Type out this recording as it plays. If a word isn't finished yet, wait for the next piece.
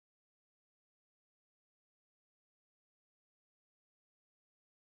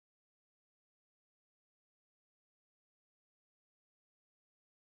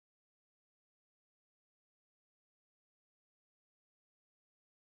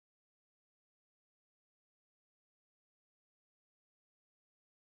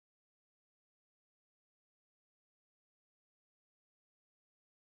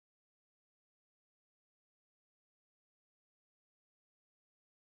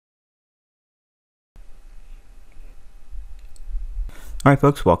Alright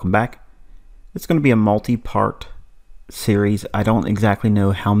folks, welcome back. It's going to be a multi-part series. I don't exactly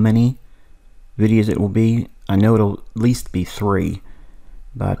know how many videos it will be. I know it'll at least be 3,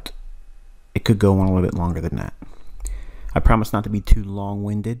 but it could go on a little bit longer than that. I promise not to be too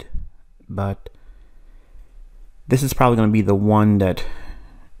long-winded, but this is probably going to be the one that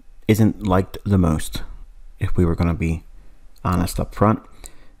isn't liked the most, if we were going to be honest up front,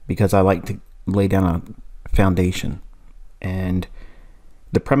 because I like to lay down a foundation. And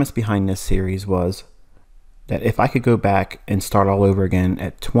the premise behind this series was that if I could go back and start all over again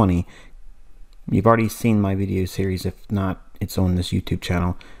at 20, you've already seen my video series. If not, it's on this YouTube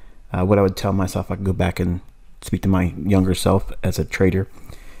channel. What I would tell myself, I could go back and speak to my younger self as a trader.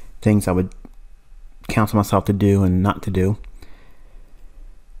 Things I would counsel myself to do and not to do.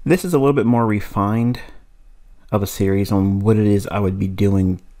 This is a little bit more refined of a series on what it is I would be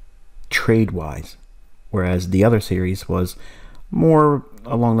doing trade-wise, whereas the other series was more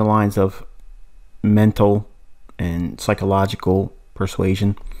along the lines of mental and psychological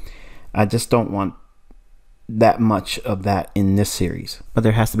persuasion. I just don't want that much of that in this series, but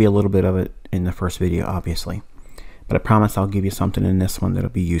there has to be a little bit of it in the first video, obviously. But I promise I'll give you something in this one that'll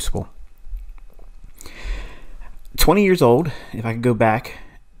be useful. 20 years old, if I could go back,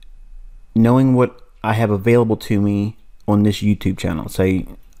 knowing what I have available to me on this YouTube channel. Say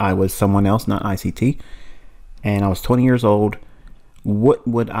I was someone else, not ICT, and I was 20 years old. What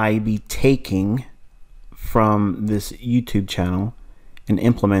would I be taking from this YouTube channel and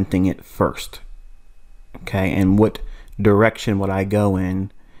implementing it first? Okay, and what direction would I go in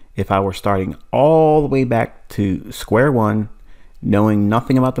if I were starting all the way back to square one, knowing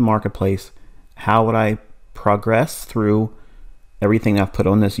nothing about the marketplace? How would I progress through everything I've put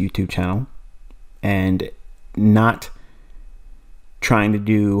on this YouTube channel and not trying to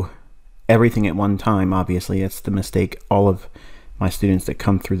do everything at one time? Obviously, that's the mistake all of my students that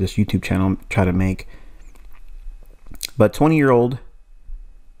come through this YouTube channel try to make. But 20-year-old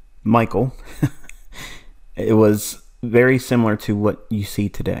Michael, it was very similar to what you see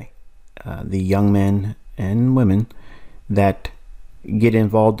today. The young men and women that get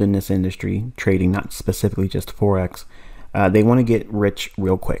involved in this industry, trading, not specifically just Forex, they want to get rich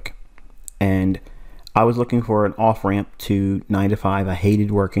real quick. And I was looking for an off-ramp to 9 to 5. I hated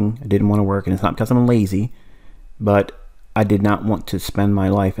working. I didn't want to work, and it's not because I'm lazy, but I did not want to spend my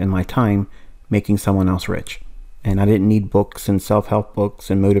life and my time making someone else rich. And I didn't need books and self-help books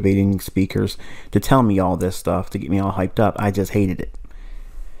and motivating speakers to tell me all this stuff, to get me all hyped up. I just hated it.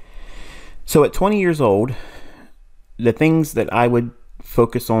 So at 20 years old, the things that I would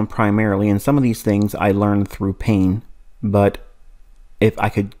focus on primarily, and some of these things I learned through pain, but if I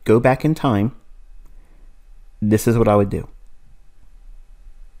could go back in time, this is what I would do.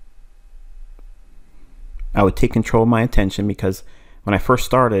 I would take control of my attention, because when I first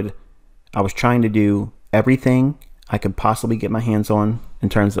started, I was trying to do everything I could possibly get my hands on in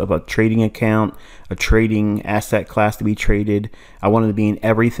terms of a trading account, a trading asset class to be traded. I wanted to be in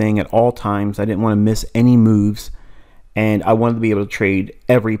everything at all times. I didn't want to miss any moves, and I wanted to be able to trade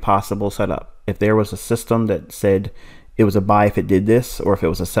every possible setup. If there was a system that said it was a buy if it did this, or if it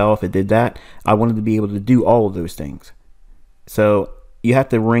was a sell if it did that, I wanted to be able to do all of those things. So you have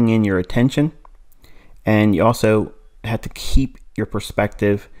to ring in your attention, and you also have to keep your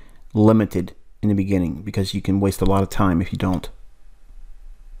perspective limited in the beginning, because you can waste a lot of time if you don't.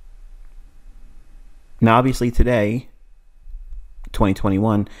 Now, obviously today,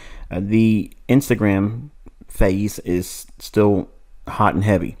 2021, the Instagram phase is still hot and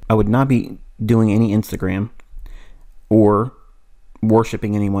heavy. I would not be doing any Instagram or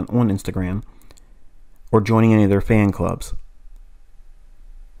worshiping anyone on Instagram or joining any of their fan clubs.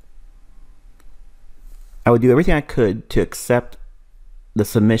 I would do everything I could to accept the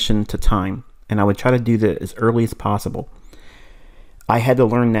submission to time, and I would try to do that as early as possible. I had to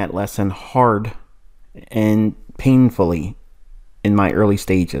learn that lesson hard and painfully in my early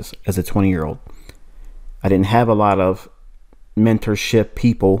stages as a 20-year-old. I didn't have a lot of mentorship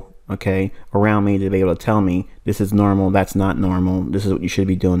people, okay, around me to be able to tell me this is normal, that's not normal, this is what you should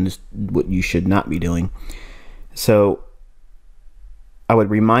be doing, this is what you should not be doing. So I would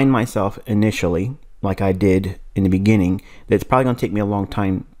remind myself initially, like I did in the beginning, that it's probably going to take me a long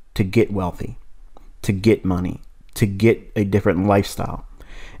time to get wealthy, to get money, to get a different lifestyle.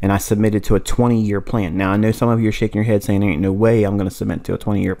 And I submitted to a 20-year plan. Now, I know some of you are shaking your head saying there ain't no way I'm going to submit to a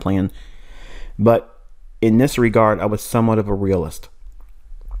 20-year plan. But in this regard, I was somewhat of a realist.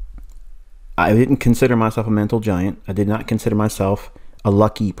 I didn't consider myself a mental giant. I did not consider myself a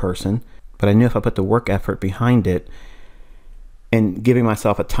lucky person. But I knew if I put the work effort behind it, and giving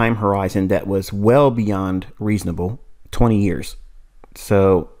myself a time horizon that was well beyond reasonable, 20 years,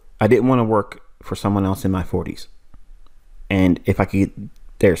 So I didn't want to work for someone else in my 40s. And if I could get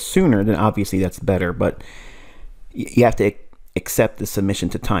there sooner, then obviously that's better. But you have to accept the submission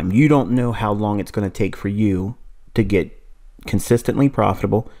to time. You don't know how long it's going to take for you to get consistently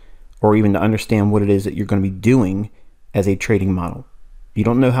profitable, or even to understand what it is that you're going to be doing as a trading model. You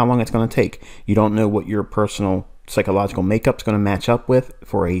don't know how long it's going to take. You don't know what your personal psychological makeup is going to match up with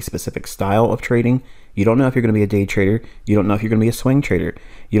for a specific style of trading. You don't know if you're going to be a day trader. You don't know if you're going to be a swing trader.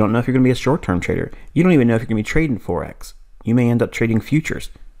 You don't know if you're going to be a short-term trader. You don't even know if you're going to be trading Forex. You may end up trading futures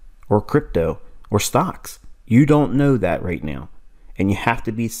or crypto or stocks. You don't know that right now. And you have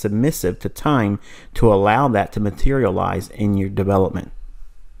to be submissive to time to allow that to materialize in your development.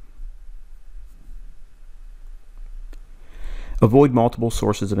 Avoid multiple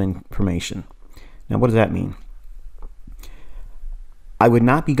sources of information. Now, what does that mean? I would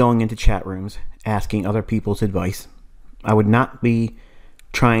not be going into chat rooms asking other people's advice. I would not be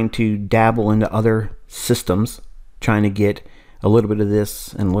trying to dabble into other systems, trying to get a little bit of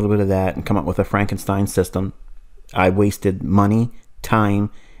this and a little bit of that and come up with a Frankenstein system. I wasted money, time,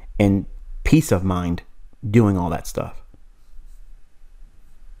 and peace of mind doing all that stuff.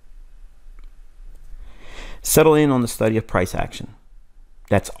 Settle in on the study of price action.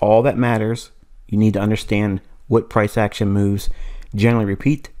 That's all that matters. You need to understand what price action moves generally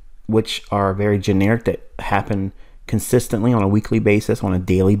repeat, which are very generic, that happen consistently on a weekly basis, on a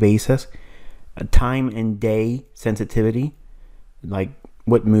daily basis. A time and day sensitivity, like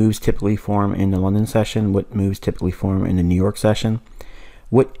what moves typically form in the London session, what moves typically form in the New York session,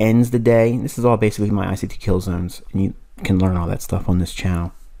 what ends the day. This is all basically my ICT kill zones, and you can learn all that stuff on this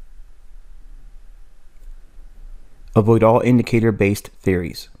channel. Avoid all indicator-based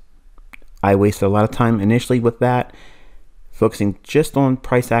theories. I wasted a lot of time initially with that, focusing just on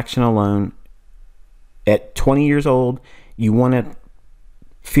price action alone. At 20 years old, you want to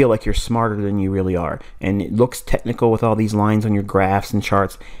feel like you're smarter than you really are. And it looks technical with all these lines on your graphs and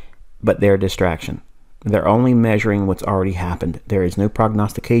charts, but they're a distraction. They're only measuring what's already happened. There is no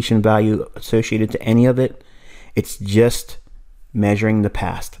prognostication value associated to any of it. It's just measuring the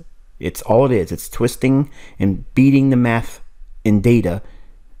past. It's all it is. It's twisting and beating the math and data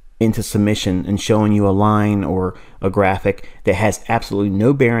into submission and showing you a line or a graphic that has absolutely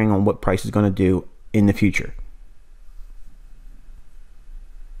no bearing on what price is going to do in the future.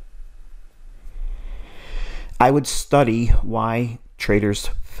 I would study why traders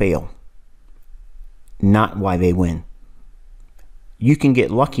fail, not why they win. You can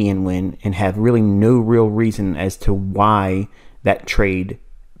get lucky and win and have really no real reason as to why that trade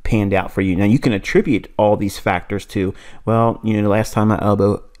panned out for you. Now, you can attribute all these factors to, well, the last time my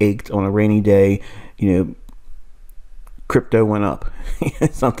elbow ached on a rainy day, crypto went up,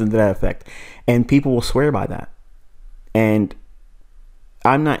 something to that effect. And people will swear by that. And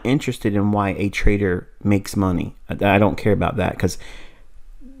I'm not interested in why a trader makes money. I don't care about that, because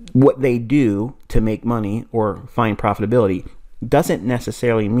what they do to make money or find profitability doesn't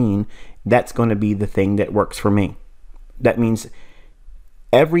necessarily mean that's going to be the thing that works for me. That means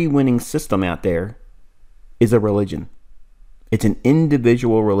every winning system out there is a religion. It's an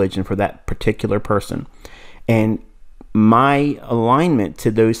individual religion for that particular person. And my alignment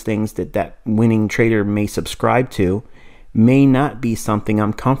to those things that that winning trader may subscribe to may not be something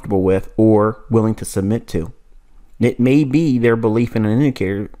I'm comfortable with or willing to submit to. It may be their belief in an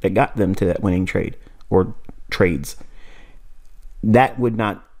indicator that got them to that winning trade or trades. That would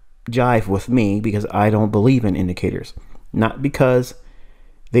not jive with me, because I don't believe in indicators. Not because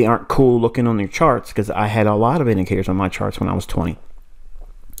they aren't cool looking on their charts, because I had a lot of indicators on my charts when I was 20.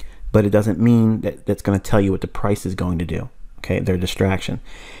 But it doesn't mean that that's going to tell you what the price is going to do. Okay, they're a distraction.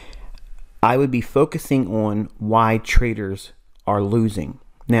 I would be focusing on why traders are losing.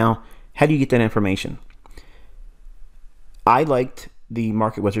 Now, how do you get that information? I liked the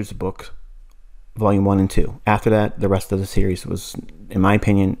Market Wizards book, volume 1 and 2. After that, the rest of the series was, in my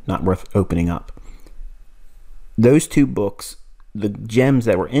opinion, not worth opening up. Those two books, the gems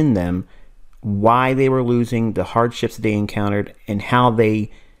that were in them, why they were losing, the hardships they encountered, and how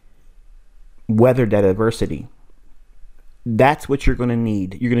they weathered that adversity. That's what you're going to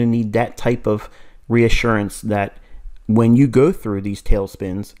need. You're going to need that type of reassurance that when you go through these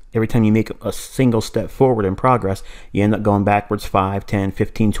tailspins, every time you make a single step forward in progress, you end up going backwards 5, 10,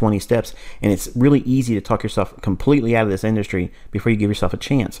 15, 20 steps. And it's really easy to talk yourself completely out of this industry before you give yourself a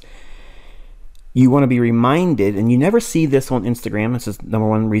chance. You want to be reminded, and you never see this on Instagram. This is number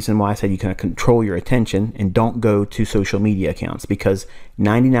one reason why I said you can control your attention and don't go to social media accounts, because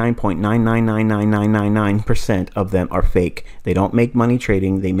 99.9999999% of them are fake. They don't make money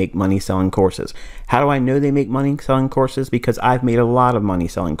trading. They make money selling courses. How do I know they make money selling courses? Because I've made a lot of money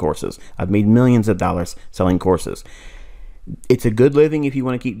selling courses. I've made millions of dollars selling courses. It's a good living if you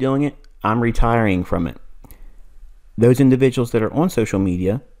want to keep doing it. I'm retiring from it. Those individuals that are on social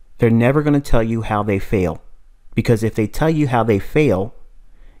media, they're never going to tell you how they fail, because if they tell you how they fail,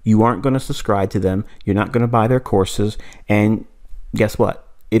 you aren't going to subscribe to them. You're not going to buy their courses. And guess what?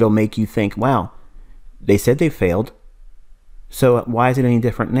 It'll make you think, wow, they said they failed. So why is it any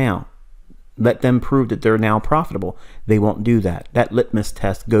different now? Let them prove that they're now profitable. They won't do that. That litmus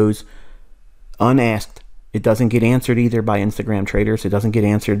test goes unasked. It doesn't get answered either by Instagram traders. It doesn't get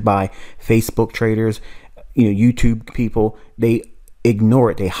answered by Facebook traders, YouTube people. They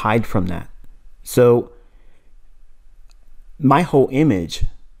ignore it. They hide from that. So my whole image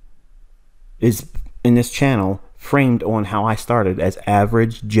is in this channel framed on how I started as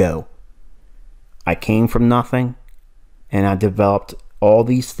Average Joe. I came from nothing, and I developed all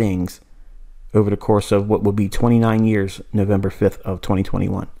these things over the course of what will be 29 years, November 5th of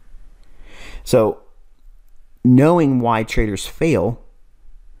 2021. So knowing why traders fail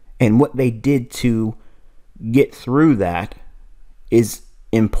and what they did to get through that is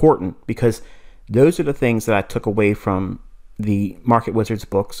important, because those are the things that I took away from the Market Wizards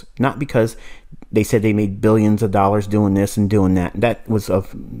books. Not because they said they made billions of dollars doing this and doing that. That was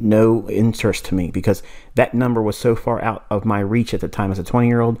of no interest to me, because that number was so far out of my reach at the time as a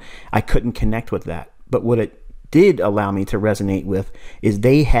 20-year-old. I couldn't connect with that. But what it did allow me to resonate with is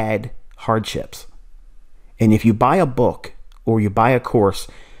they had hardships. And if you buy a book or you buy a course,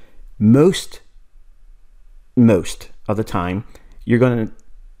 most of the time, you're going to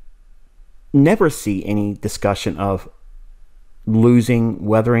never see any discussion of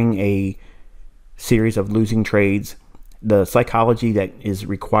weathering a series of losing trades, the psychology that is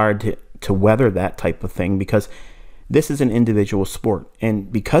required to weather that type of thing, because this is an individual sport.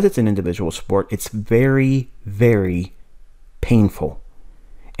 And because it's an individual sport, it's very, very painful.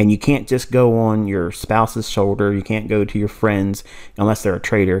 And you can't just go on your spouse's shoulder. You can't go to your friends unless they're a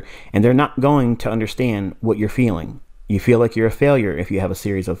trader, and they're not going to understand what you're feeling. You feel like you're a failure if you have a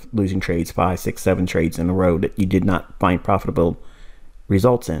series of losing trades, 5, 6, 7 trades in a row that you did not find profitable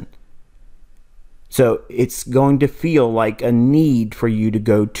results in. So it's going to feel like a need for you to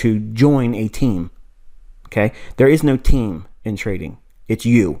go to join a team. Okay? There is no team in trading. It's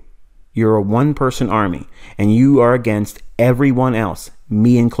you. You're a one-person army, and you are against everyone else,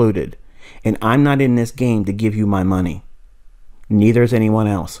 me included. And I'm not in this game to give you my money. Neither is anyone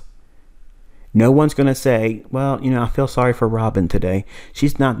else. No one's going to say, well, I feel sorry for Robin today.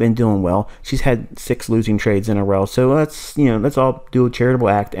 She's not been doing well. She's had 6 losing trades in a row. So let's all do a charitable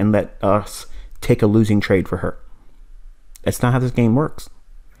act and let us take a losing trade for her. That's not how this game works.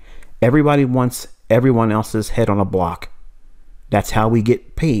 Everybody wants everyone else's head on a block. That's how we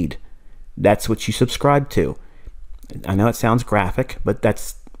get paid. That's what you subscribe to. I know it sounds graphic, but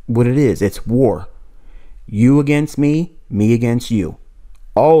that's what it is. It's war. You against me, me against you.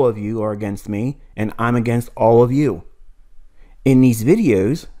 All of you are against me, and I'm against all of you. In these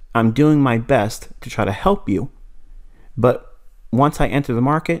videos, I'm doing my best to try to help you. But once I enter the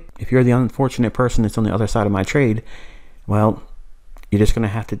market, if you're the unfortunate person that's on the other side of my trade, well, you're just going to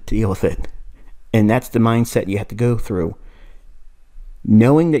have to deal with it. And that's the mindset you have to go through.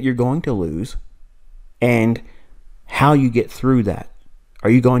 Knowing that you're going to lose and how you get through that. Are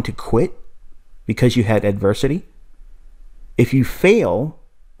you going to quit because you had adversity? If you fail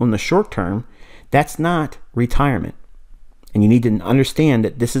on the short term, that's not retirement. And you need to understand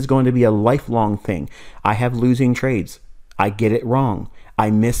that this is going to be a lifelong thing. I have losing trades. I get it wrong. I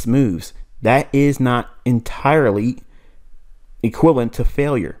miss moves. That is not entirely equivalent to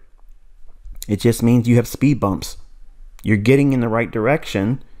failure. It just means you have speed bumps. You're getting in the right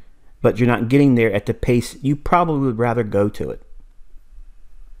direction, but you're not getting there at the pace you probably would rather go to it.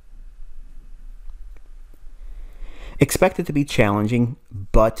 Expect it to be challenging,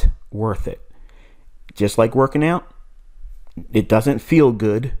 but worth it. Just like working out, it doesn't feel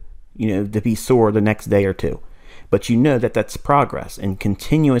good, to be sore the next day or two. But you know that that's progress, and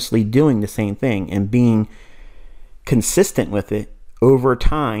continuously doing the same thing and being consistent with it over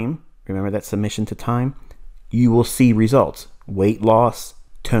time. Remember that submission to time? You will see results. Weight loss,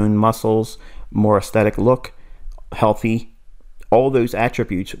 toned muscles, more aesthetic look, healthy. All those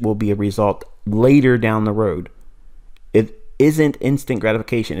attributes will be a result later down the road. It isn't instant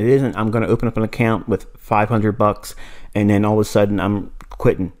gratification. It isn't, I'm going to open up an account with $500 and then all of a sudden I'm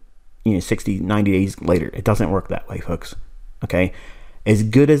quitting. 60, 90 days later. It doesn't work that way, folks. Okay. As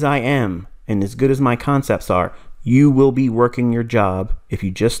good as I am and as good as my concepts are, you will be working your job if you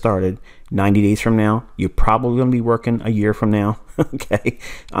just started 90 days from now. You're probably going to be working a year from now. Okay.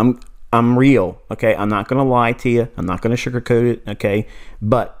 I'm real. Okay. I'm not going to lie to you. I'm not going to sugarcoat it. Okay.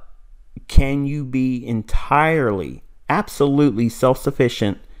 But can you be entirely, absolutely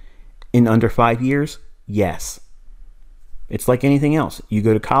self-sufficient in under 5 years? Yes. It's like anything else. You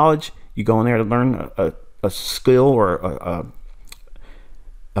go to college, you go in there to learn a skill or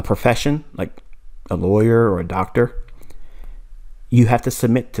a profession, like a lawyer or a doctor. You have to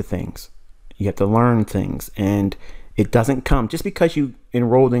submit to things. You have to learn things. And it doesn't come just because you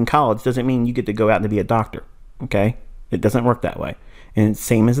enrolled in college doesn't mean you get to go out and be a doctor. Okay? It doesn't work that way. And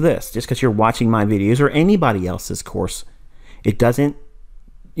same as this. Just because you're watching my videos or anybody else's course, it doesn't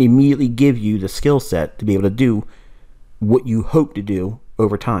immediately give you the skill set to be able to do what you hope to do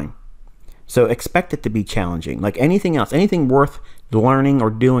over time. So expect it to be challenging. Like anything else, anything worth learning or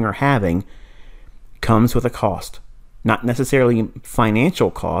doing or having comes with a cost. Not necessarily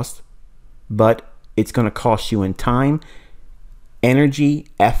financial cost, but it's going to cost you in time, energy,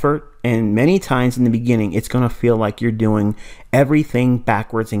 effort, and many times in the beginning, it's going to feel like you're doing everything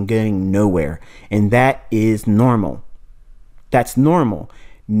backwards and getting nowhere. And that is normal. That's normal.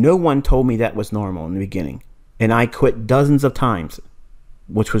 No one told me that was normal in the beginning. And I quit dozens of times,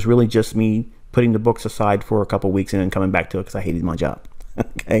 which was really just me putting the books aside for a couple of weeks and then coming back to it because I hated my job.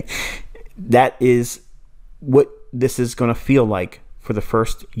 Okay. That is what this is going to feel like for the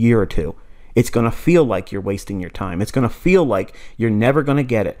first year or two. It's going to feel like you're wasting your time. It's going to feel like you're never going to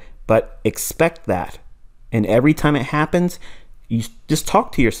get it, but expect that. And every time it happens, you just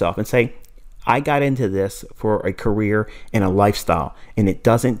talk to yourself and say, I got into this for a career and a lifestyle, and it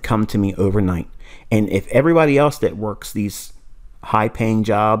doesn't come to me overnight. And if everybody else that works these high paying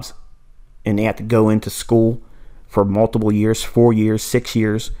jobs and they have to go into school for multiple years, 4 years, 6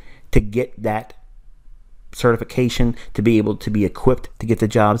 years to get that certification, to be able to be equipped to get the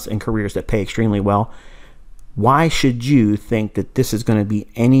jobs and careers that pay extremely well, why should you think that this is going to be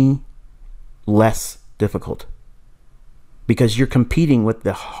any less difficult? Because you're competing with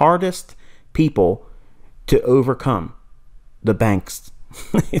the hardest people to overcome, the banks.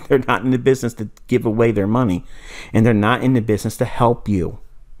 They're not in the business to give away their money, and they're not in the business to help you.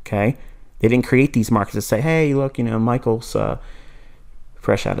 Okay. They didn't create these markets to say, hey, look, Michael's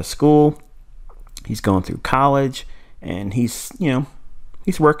fresh out of school. He's going through college and he's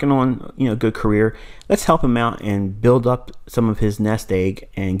working on, a good career. Let's help him out and build up some of his nest egg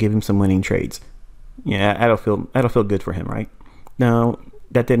and give him some winning trades. Yeah. That'll feel good for him. Right? No,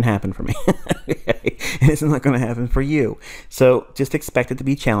 that didn't happen for me. It's not going to happen for you. So just expect it to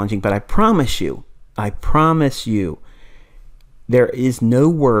be challenging, but I promise you, there is no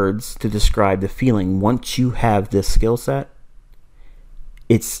words to describe the feeling once you have this skill set.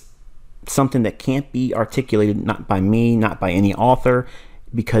 It's something that can't be articulated, not by me, not by any author,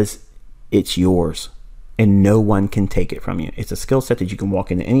 because it's yours and no one can take it from you. It's a skill set that you can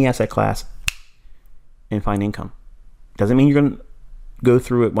walk into any asset class and find income. Doesn't mean you're going to go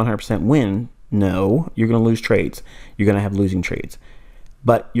through it 100% win. No, you're going to lose trades. You're going to have losing trades,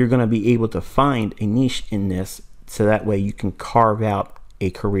 but you're going to be able to find a niche in this so that way you can carve out a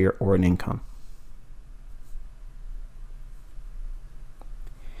career or an income.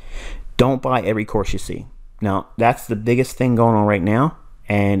 Don't buy every course you see. Now, that's the biggest thing going on right now,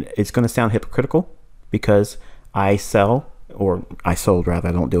 and it's going to sound hypocritical because I sold rather,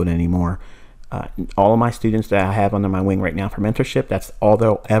 I don't do it anymore. All of my students that I have under my wing right now for mentorship, that's all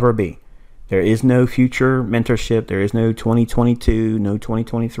there'll ever be. There is no future mentorship. There is no 2022, no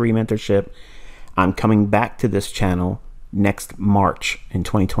 2023 mentorship. I'm coming back to this channel next March in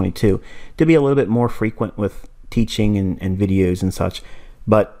 2022 to be a little bit more frequent with teaching and videos and such.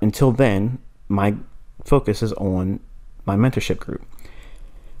 But until then, my focus is on my mentorship group.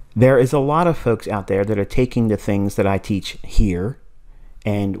 There is a lot of folks out there that are taking the things that I teach here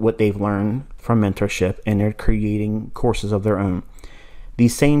and what they've learned from mentorship, and they're creating courses of their own.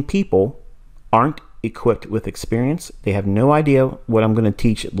 These same people aren't equipped with experience. They have no idea what I'm going to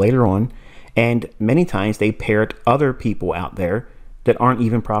teach later on. And many times they parrot other people out there that aren't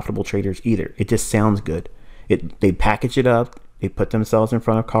even profitable traders either. It just sounds good. They package it up. They put themselves in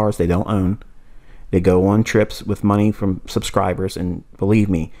front of cars they don't own. They go on trips with money from subscribers. And believe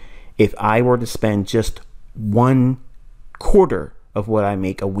me, if I were to spend just 1/4 of what I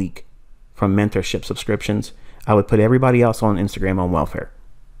make a week from mentorship subscriptions, I would put everybody else on Instagram on welfare.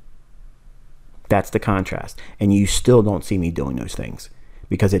 That's the contrast. And you still don't see me doing those things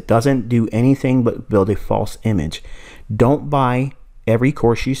because it doesn't do anything but build a false image. Don't buy every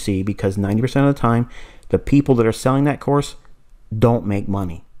course you see, because 90% of the time, the people that are selling that course don't make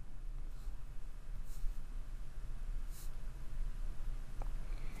money.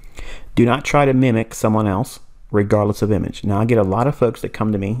 Do not try to mimic someone else, regardless of image. Now, I get a lot of folks that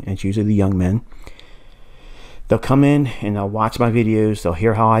come to me, and it's usually the young men. They'll come in and they'll watch my videos, they'll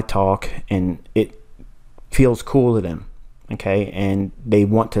hear how I talk, and it feels cool to them. Okay, and they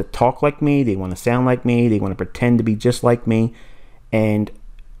want to talk like me, they want to sound like me, they want to pretend to be just like me, and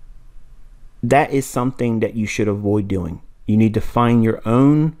that is something that you should avoid doing. You need to find your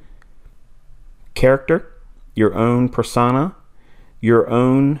own character, your own persona, your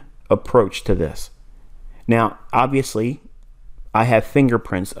own approach to this. Now, obviously, I have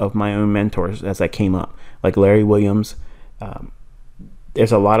fingerprints of my own mentors as I came up, like Larry Williams.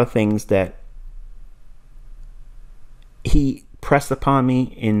 There's a lot of things that he pressed upon me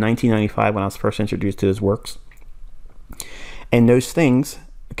in 1995 when I was first introduced to his works. And those things,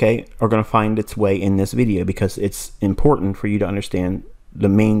 okay, are going to find its way in this video, because it's important for you to understand the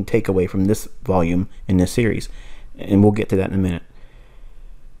main takeaway from this volume in this series. And we'll get to that in a minute.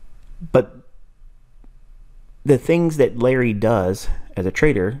 But the things that Larry does as a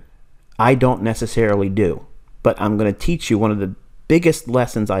trader, I don't necessarily do. But I'm going to teach you one of the biggest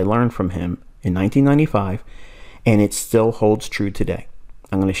lessons I learned from him in 1995, and it still holds true today.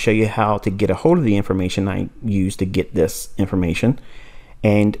 I'm going to show you how to get a hold of the information I use to get this information.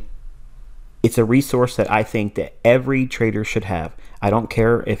 And it's a resource that I think that every trader should have. I don't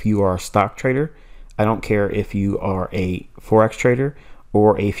care if you are a stock trader. I don't care if you are a Forex trader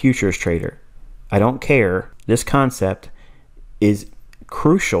or a futures trader. I don't care. This concept is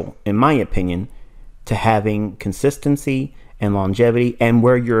crucial, in my opinion, to having consistency and longevity, and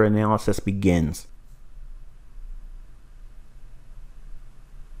where your analysis begins.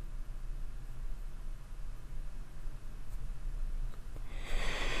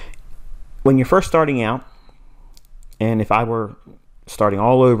 When you're first starting out, and if I were starting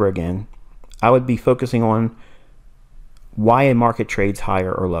all over again, I would be focusing on why a market trades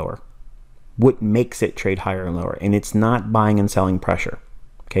higher or lower. What makes it trade higher and lower? And it's not buying and selling pressure.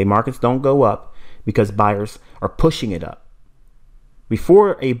 Okay, markets don't go up because buyers are pushing it up.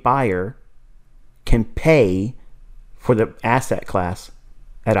 Before a buyer can pay for the asset class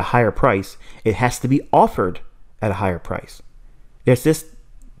at a higher price, it has to be offered at a higher price. There's this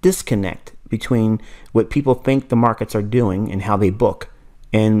disconnect between what people think the markets are doing and how they book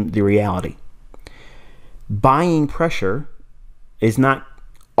and the reality. Buying pressure is not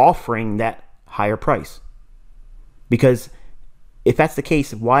offering that higher price, because if that's the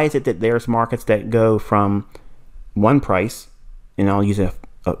case, why is it that there's markets that go from one price, and I'll use a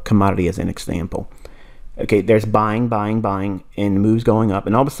commodity as an example. Okay, there's buying, and the move's going up,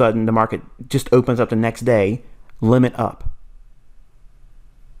 and all of a sudden the market just opens up the next day, limit up.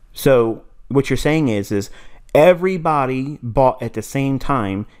 So what you're saying is everybody bought at the same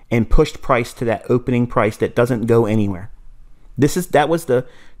time and pushed price to that opening price that doesn't go anywhere. That was the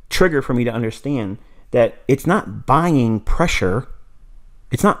trigger for me to understand that it's not buying pressure,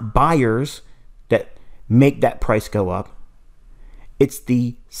 it's not buyers that make that price go up. It's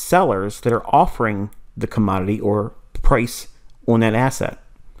the sellers that are offering the commodity or price on that asset.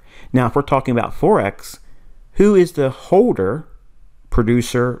 Now, if we're talking about Forex, who is the holder,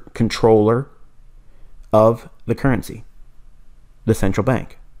 producer, controller of the currency? The central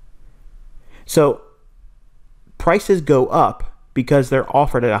bank. So prices go up because they're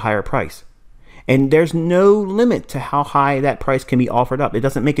offered at a higher price. And there's no limit to how high that price can be offered up. It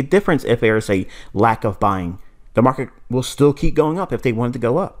doesn't make a difference if there's a lack of buying. The market will still keep going up if they want it to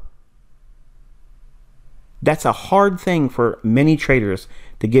go up. That's a hard thing for many traders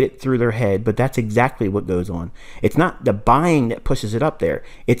to get it through their head, but that's exactly what goes on. It's not the buying that pushes it up there.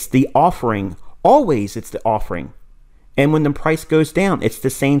 It's the offering. Always it's the offering. And when the price goes down, it's the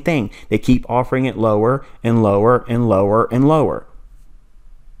same thing. They keep offering it lower and lower and lower and lower.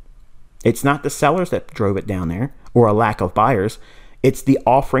 It's not the sellers that drove it down there or a lack of buyers. It's the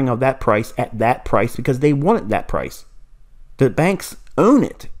offering of that price at that price because they wanted that price. The banks own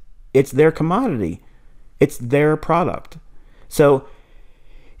it. It's their commodity. It's their product. So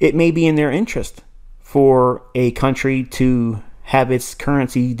it may be in their interest for a country to have its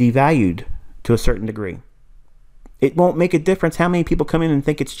currency devalued to a certain degree. It won't make a difference how many people come in and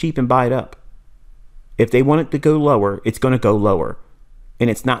think it's cheap and buy it up. If they want it to go lower, it's going to go lower. And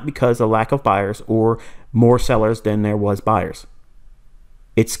it's not because of lack of buyers or more sellers than there was buyers.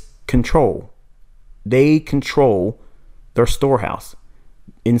 It's control. They control their storehouse.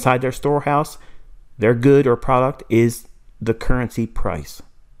 Inside their storehouse, their good or product is the currency price.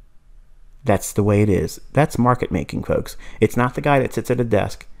 That's the way it is. That's market making, folks. It's not the guy that sits at a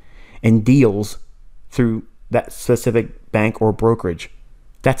desk and deals through that specific bank or brokerage.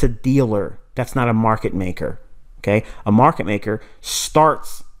 That's a dealer. That's not a market maker. Okay? A market maker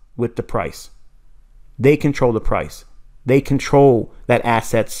starts with the price. They control the price. They control that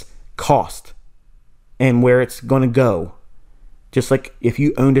asset's cost and where it's going to go. Just like if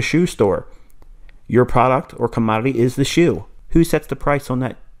you owned a shoe store, your product or commodity is the shoe. Who sets the price on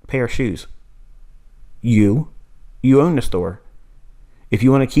that pair of shoes? You own the store. If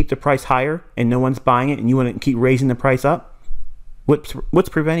you want to keep the price higher and no one's buying it and you want to keep raising the price up, what's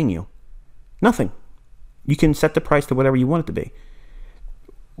preventing you? Nothing. You can set the price to whatever you want it to be.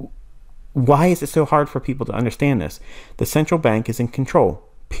 Why is it so hard for people to understand this? The central bank is in control,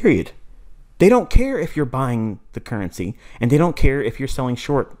 period. They don't care if you're buying the currency and they don't care if you're selling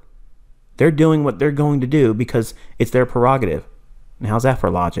short. They're doing what they're going to do because it's their prerogative. And how's that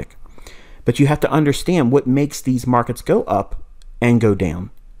for logic? But you have to understand what makes these markets go up and go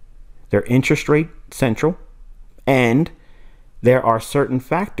down. They're interest rate central, and there are certain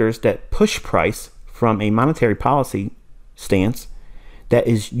factors that push price from a monetary policy stance that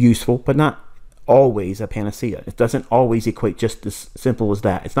is useful, but not always a panacea. It doesn't always equate just as simple as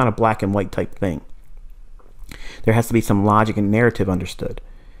that. It's not a black and white type thing. There has to be some logic and narrative understood.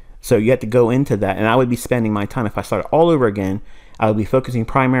 So you have to go into that, and I would be spending my time, if I started all over again, I would be focusing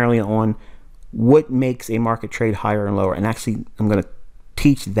primarily on what makes a market trade higher and lower. And actually, I'm going to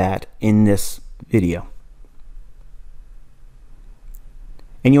teach that in this video.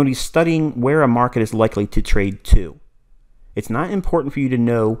 And you'll be studying where a market is likely to trade to. It's not important for you to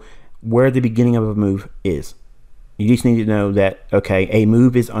know where the beginning of a move is. You just need to know that, okay, a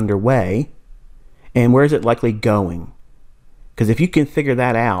move is underway, and where is it likely going? Because if you can figure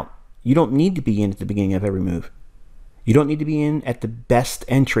that out, you don't need to be in at the beginning of every move. You don't need to be in at the best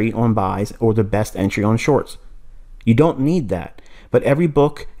entry on buys or the best entry on shorts. You don't need that. But every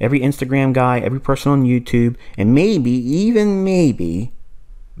book, every Instagram guy, every person on YouTube, and maybe, even maybe,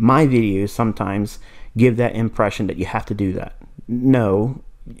 my videos sometimes give that impression that you have to do that. No,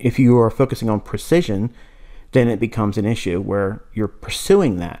 if you are focusing on precision, then it becomes an issue where you're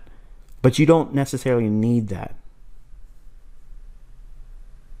pursuing that. But you don't necessarily need that.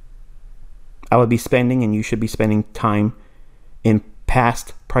 I would be spending, and you should be spending time in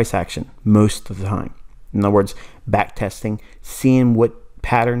past price action most of the time. In other words, back testing, seeing what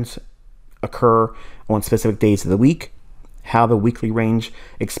patterns occur on specific days of the week, how the weekly range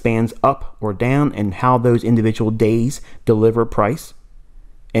expands up or down, and how those individual days deliver price,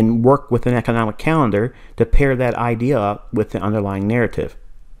 and work with an economic calendar to pair that idea up with the underlying narrative.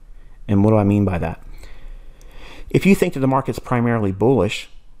 And what do I mean by that? If you think that the market's primarily bullish,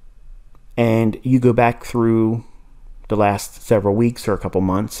 and you go back through the last several weeks or a couple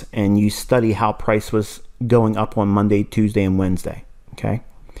months and you study how price was going up on Monday, Tuesday, and Wednesday, okay?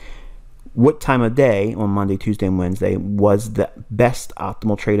 What time of day on Monday, Tuesday, and Wednesday was the best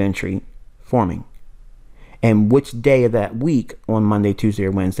optimal trade entry forming? And which day of that week on Monday, Tuesday,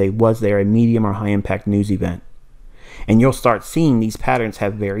 or Wednesday was there a medium or high impact news event? And you'll start seeing these patterns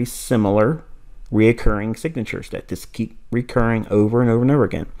have very similar reoccurring signatures that just keep recurring over and over and over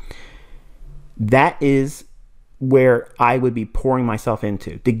again. That is where I would be pouring myself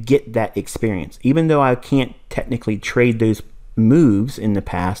into to get that experience. Even though I can't technically trade those moves in the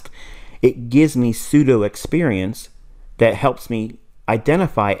past, it gives me pseudo experience that helps me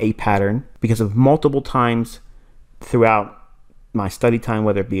identify a pattern because of multiple times throughout my study time,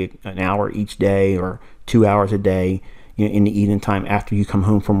 whether it be an hour each day or 2 hours a day, you know, in the evening time after you come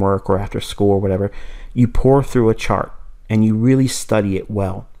home from work or after school or whatever. You pour through a chart and you really study it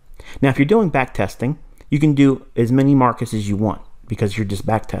well. Now, if you're doing back testing, you can do as many markets as you want because you're just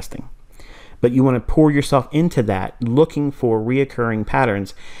back testing. But you want to pour yourself into that, looking for reoccurring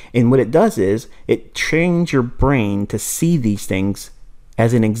patterns. And what it does is it trains your brain to see these things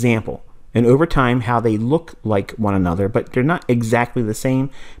as an example. And over time, how they look like one another, but they're not exactly the same,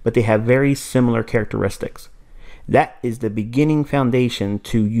 but they have very similar characteristics. That is the beginning foundation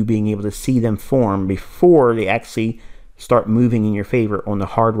to you being able to see them form before they actually start moving in your favor on the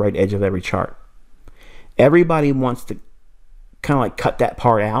hard right edge of every chart. Everybody wants to kind of like cut that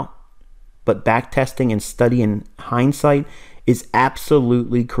part out, but back testing and study in hindsight is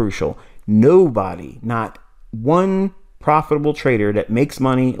absolutely crucial. Nobody, not one profitable trader that makes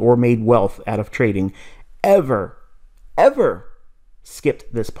money or made wealth out of trading ever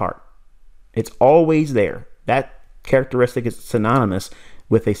skipped this part. It's always there. That characteristic is synonymous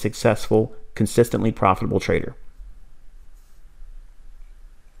with a successful, consistently profitable trader.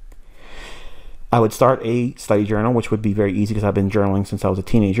 I would start a study journal, which would be very easy because I've been journaling since I was a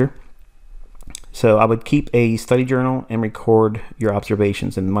teenager. So I would keep a study journal and record your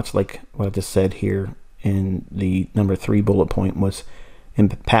observations. And much like what I just said here in the number 3 bullet point was in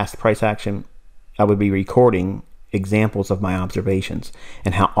past price action, I would be recording examples of my observations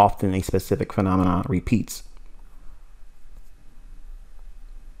and how often a specific phenomenon repeats.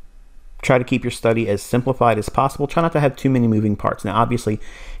 Try to keep your study as simplified as possible. Try not to have too many moving parts. Now, obviously,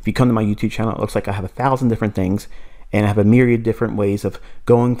 if you come to my YouTube channel, it looks like I have 1,000 different things, and I have a myriad different ways of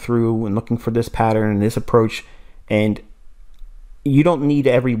going through and looking for this pattern and this approach. And you don't need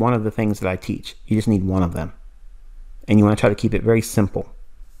every one of the things that I teach. You just need one of them. And you want to try to keep it very simple.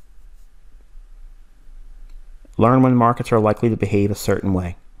 Learn when markets are likely to behave a certain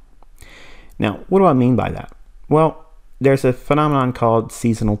way. Now, what do I mean by that? Well, there's a phenomenon called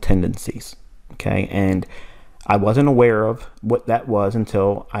seasonal tendencies, okay? And I wasn't aware of what that was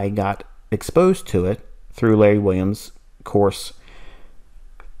until I got exposed to it through Larry Williams' course.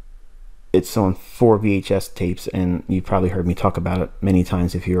 It's on 4 VHS tapes, and you've probably heard me talk about it many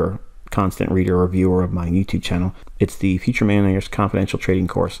times if you're a constant reader or viewer of my YouTube channel. It's the Future Millionaires Confidential Trading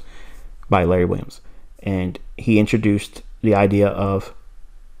Course by Larry Williams. And he introduced the idea of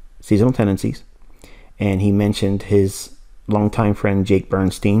seasonal tendencies, and he mentioned his longtime friend Jake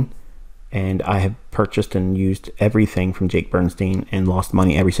Bernstein, and I have purchased and used everything from Jake Bernstein and lost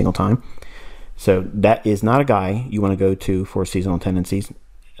money every single time. So that is not a guy you want to go to for seasonal tendencies.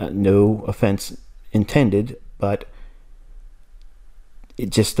 No offense intended, but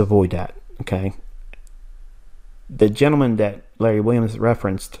just avoid that, okay? The gentleman that Larry Williams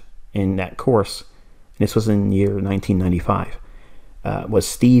referenced in that course, and this was in the year 1995, was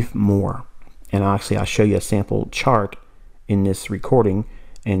Steve Moore. And actually, I'll show you a sample chart in this recording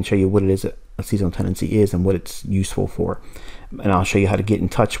and show you what it is a seasonal tendency is and what it's useful for. And I'll show you how to get in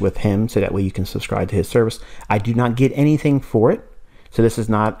touch with him so that way you can subscribe to his service. I do not get anything for it. So this is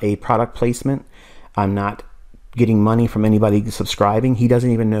not a product placement. I'm not getting money from anybody subscribing. He doesn't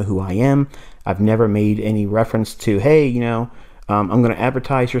even know who I am. I've never made any reference to, hey, you know, I'm going to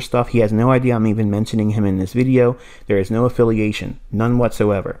advertise your stuff. He has no idea I'm even mentioning him in this video. There is no affiliation, none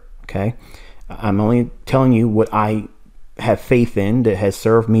whatsoever, okay? I'm only telling you what I have faith in that has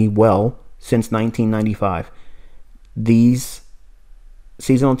served me well since 1995. These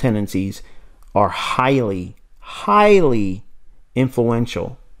seasonal tendencies are highly, highly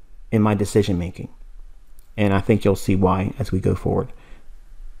influential in my decision making. And I think you'll see why as we go forward.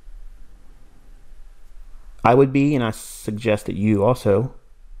 I would be, and I suggest that you also,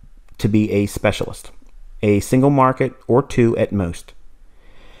 to be a specialist. A single market or two at most.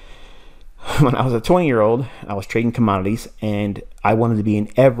 When I was a 20-year-old, I was trading commodities, and I wanted to be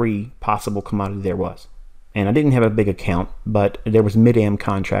in every possible commodity there was. And I didn't have a big account, but there was mid-am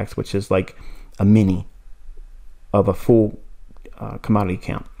contracts, which is like a mini of a full commodity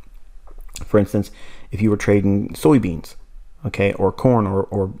account. For instance, if you were trading soybeans, okay, or corn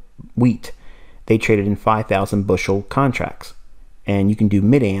or wheat, they traded in 5,000 bushel contracts. And you can do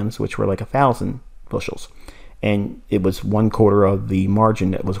mid-ams, which were like 1,000 bushels. And it was 1/4 of the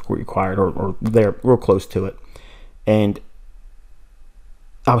margin that was required, or they're real close to it. And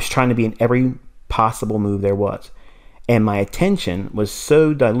I was trying to be in every possible move there was. And my attention was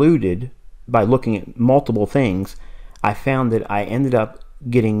so diluted by looking at multiple things, I found that I ended up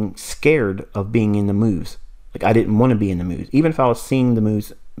getting scared of being in the moves. Like, I didn't want to be in the moves. Even if I was seeing the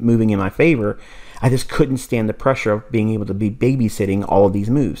moves moving in my favor, I just couldn't stand the pressure of being able to be babysitting all of these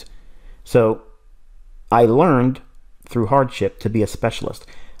moves. So I learned through hardship to be a specialist.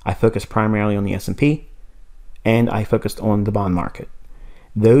 I focused primarily on the S&P, and I focused on the bond market.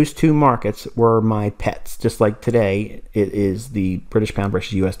 Those two markets were my pets. Just like today, it is the British pound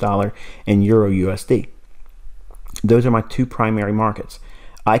versus US dollar and Euro USD. Those are my two primary markets.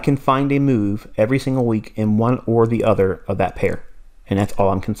 I can find a move every single week in one or the other of that pair, and that's all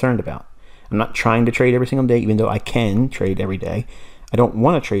I'm concerned about. I'm not trying to trade every single day, even though I can trade every day. I don't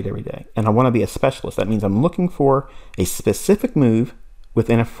want to trade every day, and I want to be a specialist. That means I'm looking for a specific move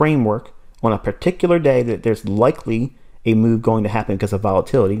within a framework on a particular day that there's likely a move going to happen because of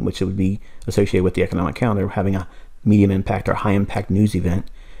volatility, which would be associated with the economic calendar, having a medium impact or high impact news event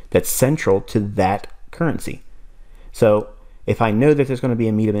that's central to that currency. So if I know that there's going to be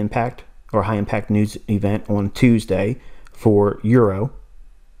a medium impact or high impact news event on Tuesday for Euro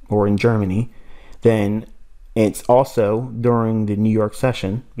or in Germany, then it's also during the New York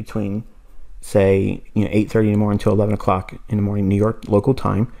session between, say, 8:30 in the morning until 11 o'clock in the morning, New York local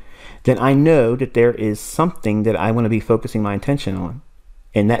time. Then I know that there is something that I want to be focusing my attention on.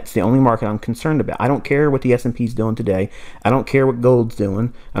 And that's the only market I'm concerned about. I don't care what the S&P is doing today. I don't care what gold's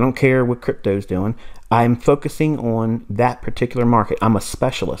doing. I don't care what crypto's doing. I'm focusing on that particular market. I'm a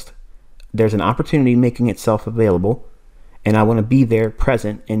specialist. there's an opportunity making itself available, and I want to be there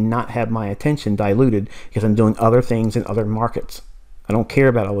present and not have my attention diluted because I'm doing other things in other markets. I don't care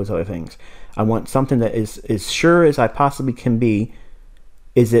about all those other things. I want something that is as sure as I possibly can be.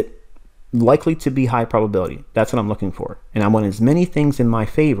 Is it likely to be high probability? That's what I'm looking for. And I want as many things in my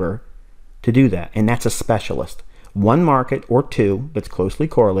favor to do that. And that's a specialist. One market or two that's closely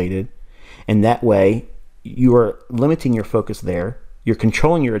correlated. And that way you are limiting your focus there. You're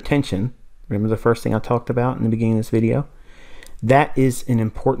controlling your attention. Remember the first thing I talked about in the beginning of this video? That is an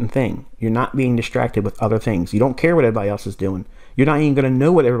important thing. You're not being distracted with other things. You don't care what everybody else is doing. You're not even going to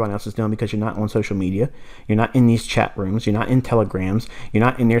know what everybody else is doing because you're not on social media. You're not in these chat rooms. You're not in telegrams. You're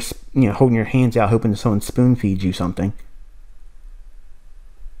not in there, holding your hands out hoping that someone spoon feeds you something.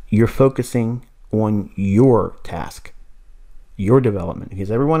 You're focusing on your task, your development, because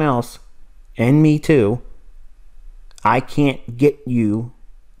everyone else, and me too, I can't get you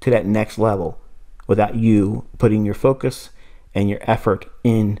to that next level without you putting your focus and your effort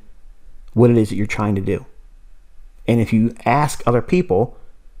in what it is that you're trying to do. And if you ask other people,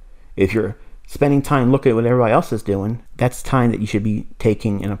 if you're spending time looking at what everybody else is doing, that's time that you should be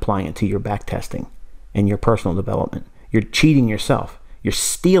taking and applying it to your back testing and your personal development. You're cheating yourself. You're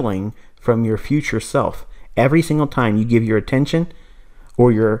stealing from your future self. Every single time you give your attention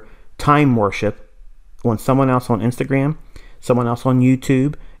or your time worship on someone else on Instagram, someone else on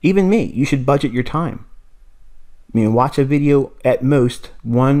YouTube, even me, you should budget your time. Watch a video at most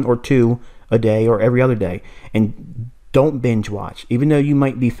 1 or 2 a day or every other day, and don't binge watch. Even though you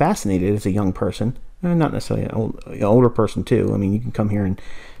might be fascinated as a young person, not necessarily an older person too. You can come here and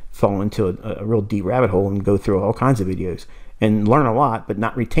fall into a real deep rabbit hole and go through all kinds of videos and learn a lot, but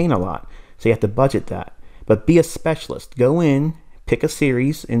not retain a lot. So you have to budget that. But be a specialist. Go in, pick a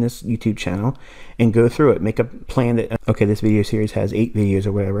series in this YouTube channel and go through it. Make a plan that, okay, this video series has 8 videos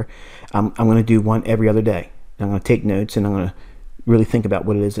or whatever. I'm going to do one every other day. I'm going to take notes and I'm going to really think about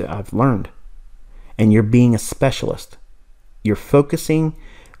what it is that I've learned. And you're being a specialist. You're focusing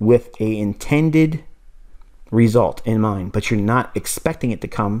with a intended result in mind, but you're not expecting it to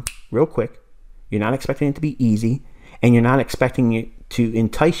come real quick. You're not expecting it to be easy, and you're not expecting it to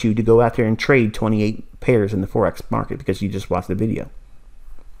entice you to go out there and trade 28 pairs in the Forex market because you just watched the video.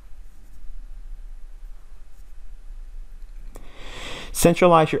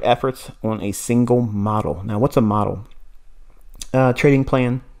 Centralize your efforts on a single model. Now, what's a model? A trading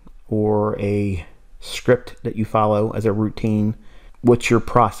plan or a script that you follow as a routine. What's your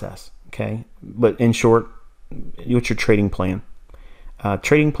process? Okay, but in short, what's your trading plan?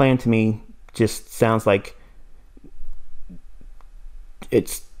 Trading plan to me just sounds like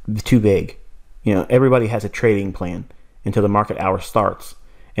it's too vague. Everybody has a trading plan until the market hour starts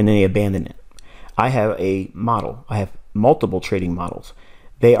and then they abandon it. I have a model. I have multiple trading models.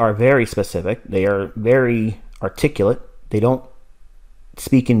 They are very specific. They are very articulate. They don't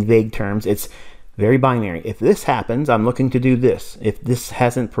speak in vague terms. It's very binary. If this happens, I'm looking to do this. If this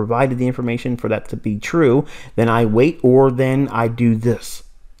hasn't provided the information for that to be true, then I wait, or then I do this.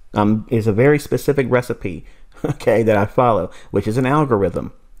 Is a very specific recipe, okay, that I follow, which is an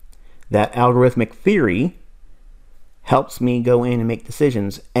algorithm. That algorithmic theory helps me go in and make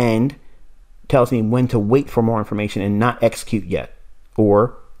decisions and tells me when to wait for more information and not execute yet,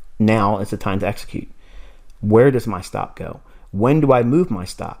 or now is the time to execute. Where does my stop go? When do I move my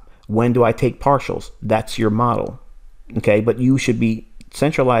stop? When do I take partials? That's your model. Okay, but you should be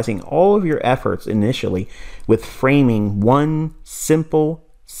centralizing all of your efforts initially with framing one simple,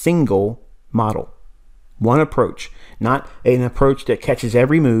 single model. One approach, not an approach that catches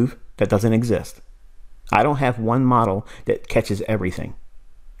every move. That doesn't exist. I don't have one model that catches everything.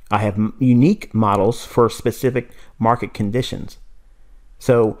 I have unique models for specific market conditions.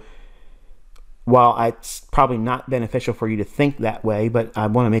 So while it's probably not beneficial for you to think that way, but I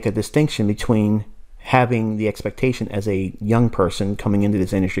want to make a distinction between having the expectation as a young person coming into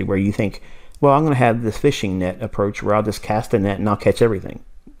this industry where you think, well, I'm going to have this fishing net approach where I'll just cast a net and I'll catch everything.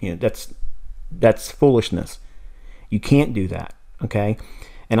 That's foolishness. You can't do that, okay?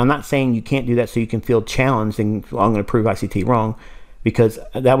 And I'm not saying you can't do that so you can feel challenged and, well, I'm going to prove ICT wrong, because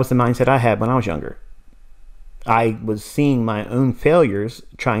that was the mindset I had when I was younger. I was seeing my own failures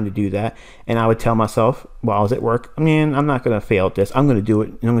trying to do that, and I would tell myself while I was at work, man, I'm not going to fail at this. I'm going to do it,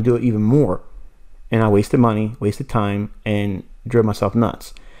 and I'm going to do it even more. And I wasted money, wasted time, and drove myself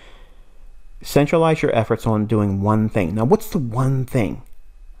nuts. Centralize your efforts on doing one thing. Now, what's the one thing?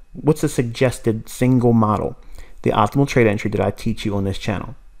 What's the suggested single model? The optimal trade entry that I teach you on this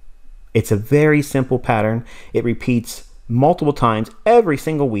channel. It's a very simple pattern. It repeats multiple times every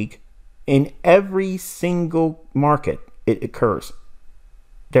single week. In every single market it occurs.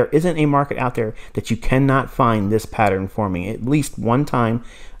 There isn't a market out there that you cannot find this pattern forming at least one time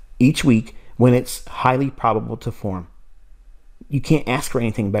each week when it's highly probable to form. You can't ask for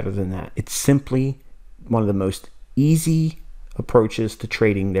anything better than that. It's simply one of the most easy approaches to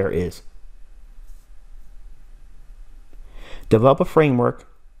trading there is. Develop a framework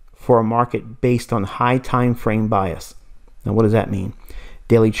for a market based on high time frame bias. Now, what does that mean?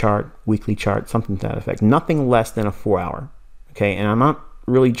 Daily chart, weekly chart, something to that effect. Nothing less than a 4-hour. Okay, and I'm not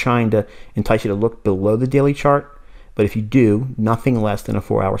really trying to entice you to look below the daily chart, but if you do, nothing less than a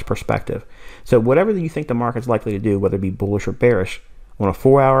 4 hours perspective. So whatever you think the market's likely to do, whether it be bullish or bearish, on a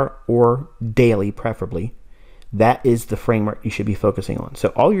 4-hour or daily preferably, that is the framework you should be focusing on. So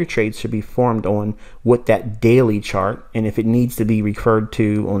all your trades should be formed on what that daily chart, and if it needs to be referred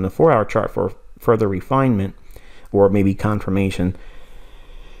to on the 4-hour chart for further refinement or maybe confirmation,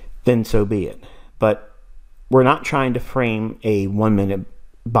 then so be it. But we're not trying to frame a 1-minute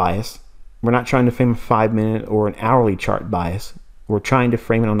bias. We're not trying to frame a 5-minute or an hourly chart bias. We're trying to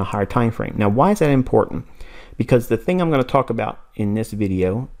frame it on a higher time frame. Now, why is that important? Because the thing I'm going to talk about in this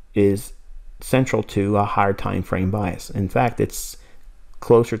video is central to a higher time frame bias. In fact, it's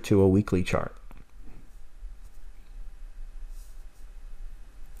closer to a weekly chart.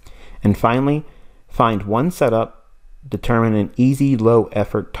 And finally, find one setup, determine an easy low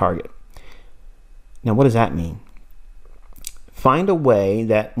effort target. Now, what does that mean? Find a way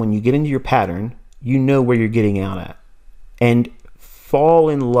that when you get into your pattern, you know where you're getting out at, and fall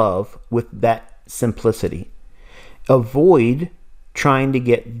in love with that simplicity. Avoid trying to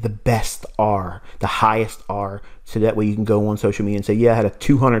get the best R, the highest R, so that way you can go on social media and say, yeah, I had a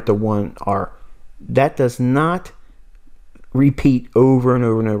 200-to-1 R. That does not repeat over and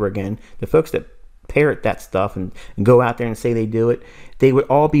over and over again. The folks that parrot that stuff and go out there and say they do it, they would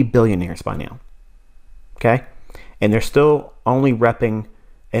all be billionaires by now. Okay? And they're still only repping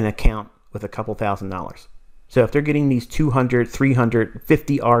an account with a couple $1,000s. So if they're getting these 200, 300,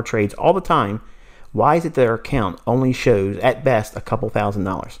 50R trades all the time, why is it their account only shows at best a couple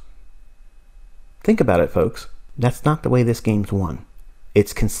 $1,000s? Think about it, folks. That's not the way this game's won.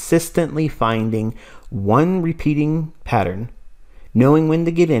 It's consistently finding one repeating pattern, knowing when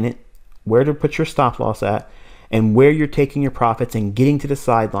to get in it, where to put your stop loss at, and where you're taking your profits, and getting to the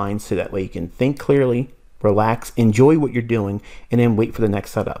sidelines so that way you can think clearly, relax, enjoy what you're doing, and then wait for the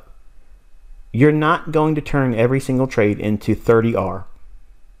next setup. You're not going to turn every single trade into 30R.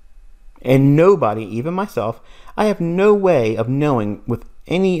 And nobody, even myself, I have no way of knowing with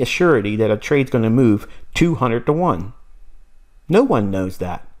any assurity that a trade's going to move 200-to-1. No one knows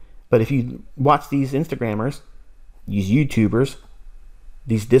that. But if you watch these Instagrammers, these YouTubers,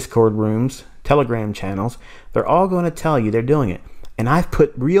 these Discord rooms, Telegram channels, they're all going to tell you they're doing it. And I've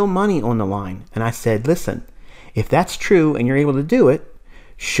put real money on the line. And I said, listen, if that's true and you're able to do it,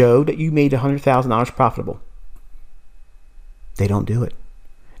 show that you made $100,000 profitable. They don't do it.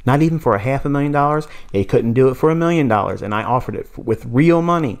 Not even for $500,000. They couldn't do it for $1 million. And I offered it with real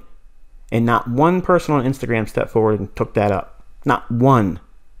money. And not one person on Instagram stepped forward and took that up. Not one.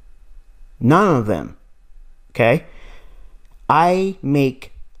 None of them. Okay? I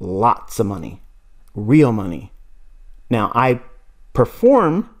make lots of money. Real money. Now, I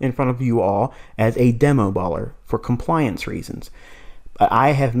perform in front of you all as a demo baller for compliance reasons. But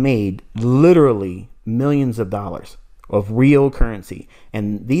I have made literally millions of dollars of real currency.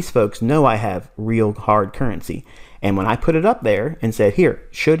 And these folks know I have real hard currency. And when I put it up there and said, here,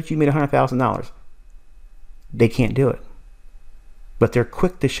 show that you made $100,000, they can't do it. But they're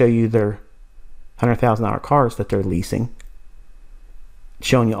quick to show you their $100,000 cars that they're leasing,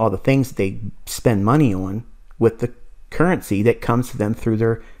 showing you all the things that they spend money on with the currency that comes to them through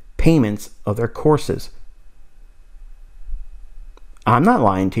their payments of their courses. I'm not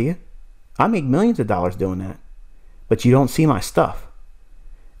lying to you. I make millions of dollars doing that. But you don't see my stuff.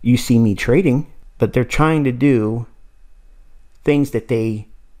 You see me trading, but they're trying to do things that they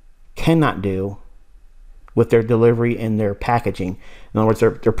cannot do with their delivery and their packaging. In other words,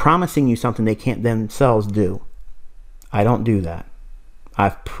 they're promising you something they can't themselves do. I don't do that.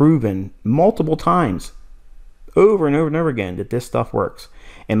 I've proven multiple times, over and over and over again, that this stuff works.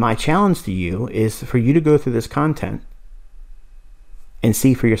 And my challenge to you is for you to go through this content and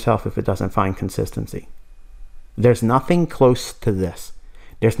see for yourself if it doesn't find consistency. There's nothing close to this.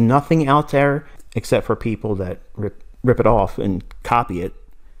 There's nothing out there except for people that rip it off and copy it.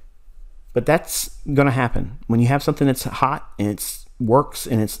 But that's going to happen. When you have something that's hot and it works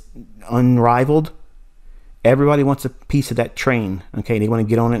and it's unrivaled, everybody wants a piece of that train. Okay, they want to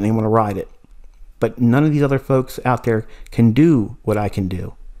get on it and they want to ride it. But none of these other folks out there can do what I can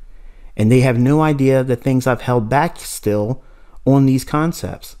do. And they have no idea the things I've held back still on these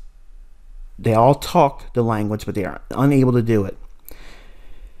concepts. They all talk the language, but they are unable to do it.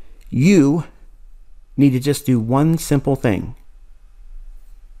 You need to just do one simple thing.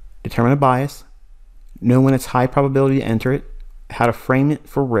 Determine a bias, know when it's high probability to enter it, how to frame it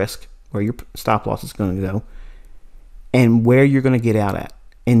for risk, where your stop loss is going to go, and where you're going to get out at.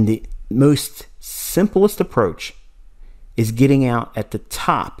 And the most simplest approach is getting out at the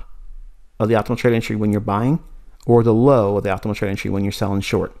top of the optimal trade entry when you're buying, or the low of the optimal trade entry when you're selling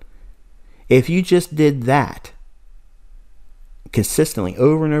short. If you just did that consistently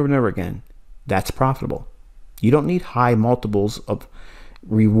over and over and over again, that's profitable. You don't need high multiples of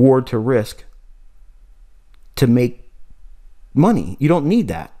reward to risk to make money. You don't need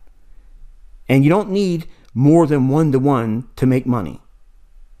that. And you don't need more than 1-to-1 to make money.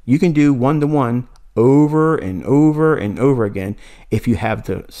 You can do 1-to-1 over and over and over again if you have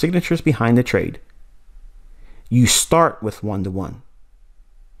the signatures behind the trade. You start with 1-to-1.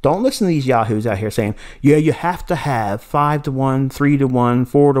 Don't listen to these yahoos out here saying, yeah, you have to have 5-to-1, 3-to-1,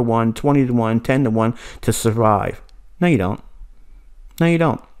 4-to-1, 20-to-1, 10-to-1 to survive. No, you don't. No, you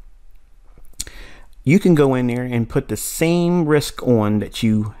don't. You can go in there and put the same risk on that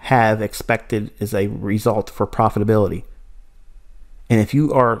you have expected as a result for profitability. And if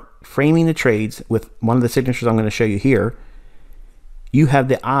you are framing the trades with one of the signatures I'm going to show you here, you have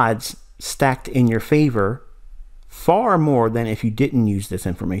the odds stacked in your favor far more than if you didn't use this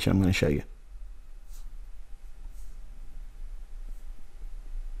information I'm going to show you.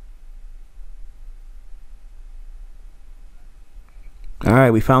 All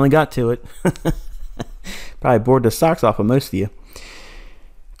right, we finally got to it. Probably bored the socks off of most of you.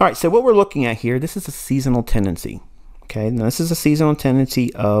 All right, so what we're looking at here, this is a seasonal tendency. Okay, now this is a seasonal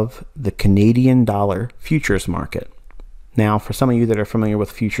tendency of the Canadian dollar futures market. Now, for some of you that are familiar with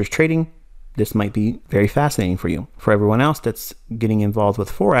futures trading, this might be very fascinating for you. For everyone else that's getting involved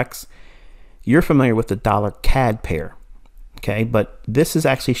with Forex, you're familiar with the dollar CAD pair. Okay, but this is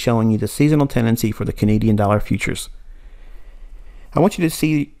actually showing you the seasonal tendency for the Canadian dollar futures. I want you to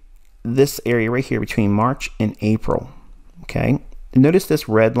see this area right here between March and April. Okay, notice this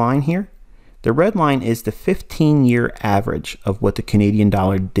red line here. The red line is the 15-year average of what the Canadian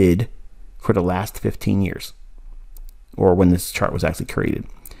dollar did for the last 15 years, or when this chart was actually created.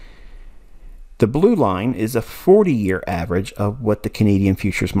 The blue line is a 40-year average of what the Canadian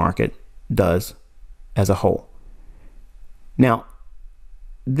futures market does as a whole. Now,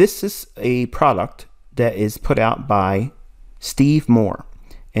 this is a product that is put out by Steve Moore,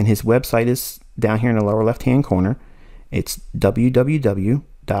 and his website is down here in the lower left-hand corner. It's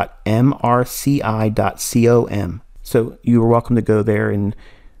www.mrci.com. So you are welcome to go there and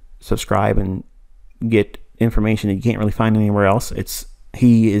subscribe and get information that you can't really find anywhere else.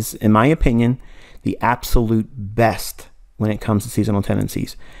 He is, in my opinion, the absolute best when it comes to seasonal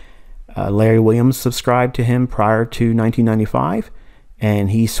tendencies. Larry Williams subscribed to him prior to 1995, and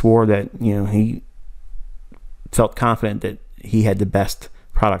he swore that, you know, he felt confident that he had the best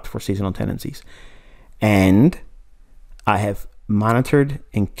product for seasonal tendencies. And I have monitored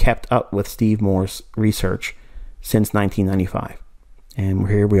and kept up with Steve Moore's research since 1995, and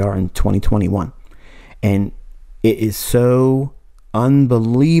here we are in 2021, and it is so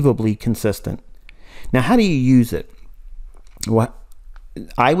unbelievably consistent. Now, how do you use it? What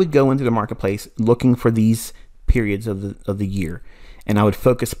I would go into the marketplace looking for these periods of the year, and I would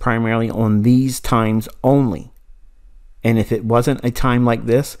focus primarily on these times only. And if it wasn't a time like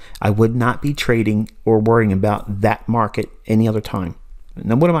this, I would not be trading or worrying about that market any other time.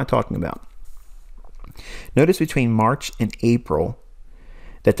 Now, what am I talking about? Notice between March and April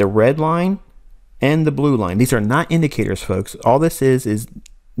that the red line and the blue line, these are not indicators, folks. All this is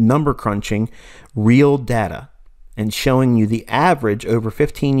number crunching real data and showing you the average over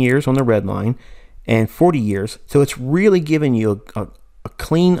 15 years on the red line and 40 years. So it's really giving you a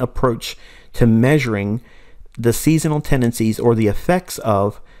clean approach to measuring the seasonal tendencies or the effects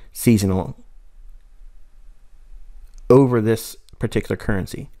of seasonal over this particular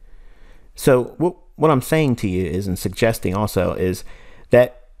currency. So what I'm saying to you is, and suggesting also, is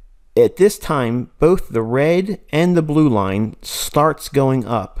that at this time, both the red and the blue line starts going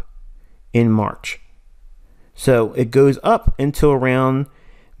up in March. So it goes up until around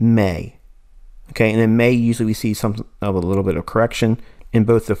May. Okay, and in May, usually we see some of a little bit of correction in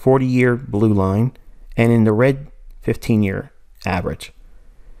both the 40-year blue line and in the red 15-year average.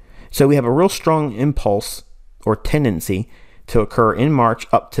 So we have a real strong impulse or tendency to occur in March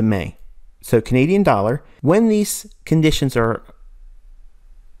up to May. So Canadian dollar, when these conditions are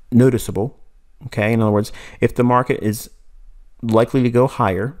noticeable, okay, in other words, if the market is likely to go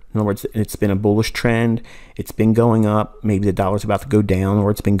higher. In other words, it's been a bullish trend. It's been going up. Maybe the dollar's about to go down,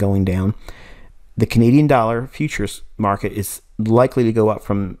 or it's been going down. The Canadian dollar futures market is likely to go up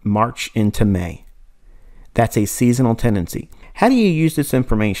from March into May. That's a seasonal tendency. How do you use this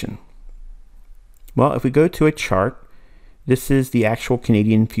information? Well, if we go to a chart, this is the actual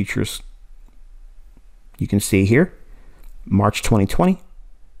Canadian futures. You can see here, March 2020,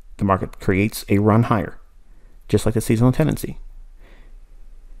 the market creates a run higher, just like the seasonal tendency.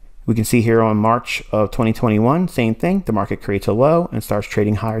 We can see here on March of 2021, same thing. The market creates a low and starts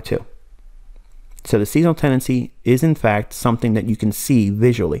trading higher too. So the seasonal tendency is in fact something that you can see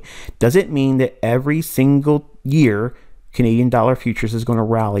visually. Does it mean that every single year Canadian dollar futures is going to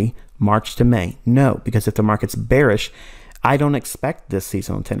rally March to May? No, because if the market's bearish, I don't expect this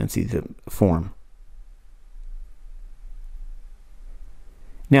seasonal tendency to form.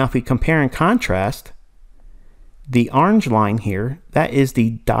 Now, if we compare and contrast, the orange line here, that is the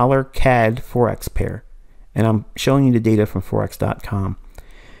dollar CAD Forex pair. And I'm showing you the data from forex.com.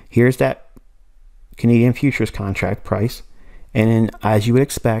 Here's that Canadian futures contract price. And then, as you would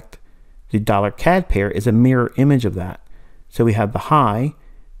expect, the dollar CAD pair is a mirror image of that. So we have the high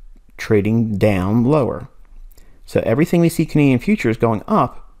trading down lower. So everything we see Canadian futures going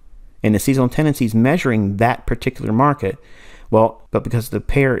up, and the seasonal tendency is measuring that particular market. Well, but because the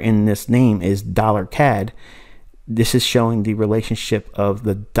pair in this name is dollar CAD, this is showing the relationship of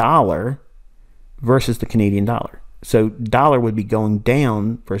the dollar versus the Canadian dollar. So dollar would be going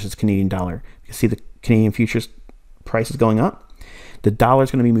down versus Canadian dollar. You see the Canadian futures price is going up. The dollar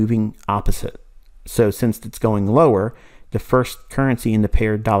is going to be moving opposite. So since it's going lower, the first currency in the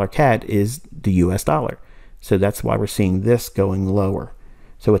pair dollar CAD is the US dollar. So that's why we're seeing this going lower.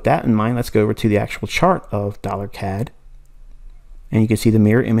 So with that in mind, let's go over to the actual chart of dollar CAD. And you can see the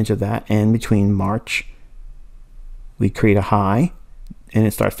mirror image of that. And between March, we create a high and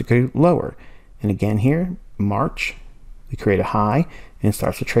it starts to go lower. And again here, March, we create a high and it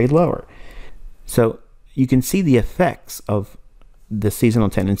starts to trade lower. So you can see the effects of the seasonal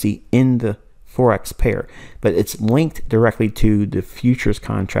tendency in the Forex pair, but it's linked directly to the futures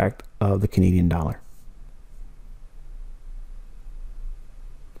contract of the Canadian dollar.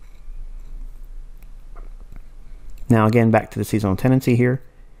 Now again, back to the seasonal tendency here.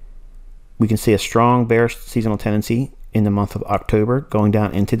 We can see a strong bearish seasonal tendency in the month of October going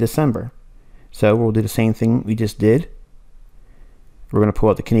down into December. So we'll do the same thing we just did. We're going to pull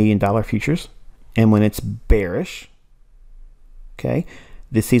out the Canadian dollar futures. And when it's bearish, okay,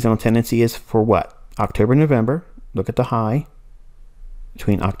 the seasonal tendency is for what? October, November. Look at the high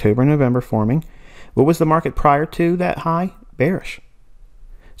between October and November forming. What was the market prior to that high? Bearish.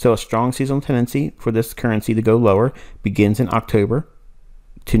 So a strong seasonal tendency for this currency to go lower begins in October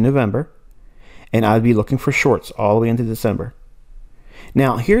to November. And I'd be looking for shorts all the way into December.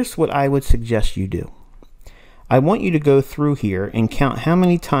 Now, here's what I would suggest you do. I want you to go through here and count how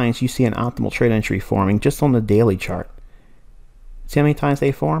many times you see an optimal trade entry forming just on the daily chart. See how many times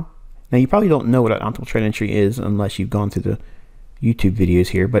they form? Now, you probably don't know what an optimal trade entry is unless you've gone through the YouTube videos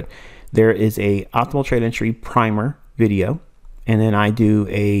here, but there is a optimal trade entry primer video, and then I do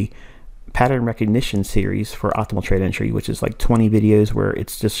a pattern recognition series for optimal trade entry, which is like 20 videos where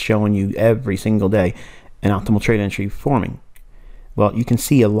it's just showing you every single day an optimal trade entry forming. Well, you can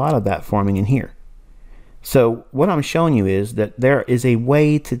see a lot of that forming in here. So what I'm showing you is that there is a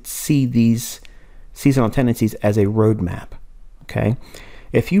way to see these seasonal tendencies as a roadmap. Okay,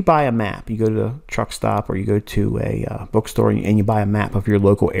 if you buy a map, you go to a truck stop or you go to a bookstore and you buy a map of your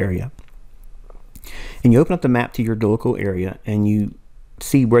local area, and you open up the map to your local area and you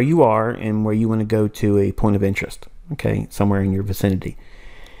see where you are and where you want to go to a point of interest, okay, somewhere in your vicinity.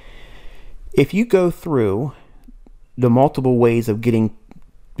 If you go through the multiple ways of getting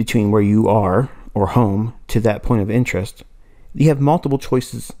between where you are or home to that point of interest, you have multiple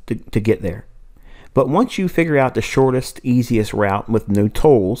choices to get there. But once you figure out the shortest, easiest route with no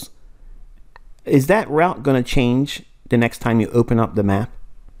tolls, is that route going to change the next time you open up the map?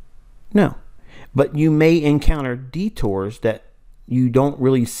 No. But you may encounter detours that you don't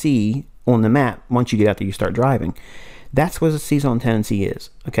really see on the map once you get out there, you start driving. That's what a seasonal tendency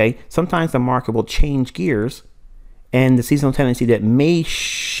is. Okay, sometimes the market will change gears, and the seasonal tendency that may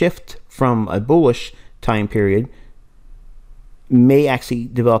shift from a bullish time period may actually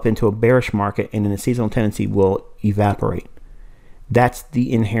develop into a bearish market, and then the seasonal tendency will evaporate. That's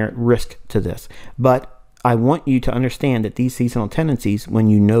the inherent risk to this. But I want you to understand that these seasonal tendencies, when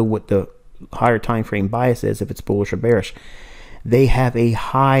you know what the higher time frame bias is, if it's bullish or bearish, they have a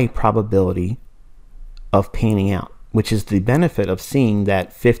high probability of panning out. which is the benefit of seeing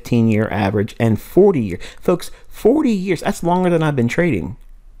that 15-year average and 40-year. Folks, 40 years, that's longer than I've been trading.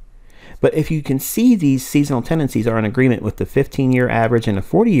 But if you can see these seasonal tendencies are in agreement with the 15-year average and the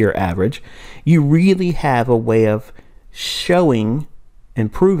 40-year average, you really have a way of showing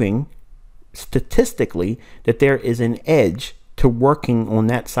and proving statistically that there is an edge to working on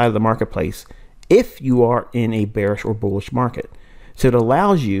that side of the marketplace if you are in a bearish or bullish market. So it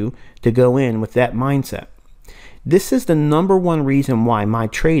allows you to go in with that mindset. This is the number one reason why my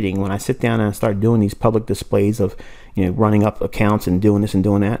trading, when I sit down and start doing these public displays of, running up accounts and doing this and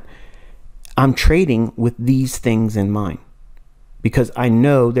doing that, I'm trading with these things in mind, because I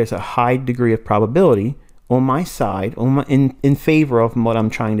know there's a high degree of probability on my side, in favor of what I'm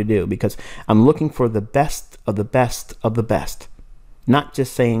trying to do, because I'm looking for the best of the best of the best, not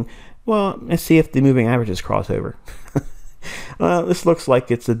just saying, well, let's see if the moving averages cross over. Well, this looks like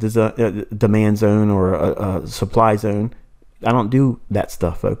it's a demand zone or a supply zone. I don't do that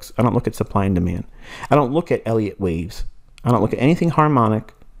stuff, folks. I don't look at supply and demand. I don't look at Elliott waves. I don't look at anything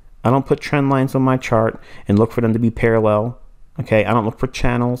harmonic. I don't put trend lines on my chart and look for them to be parallel. Okay, I don't look for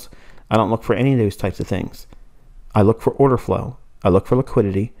channels. I don't look for any of those types of things. I look for order flow. I look for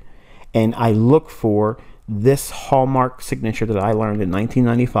liquidity. And I look for this hallmark signature that I learned in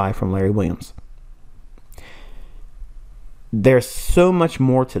 1995 from Larry Williams. There's so much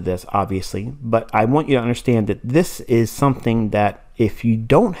more to this, obviously, but I want you to understand that this is something that if you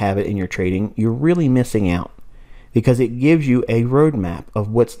don't have it in your trading, you're really missing out, because it gives you a roadmap of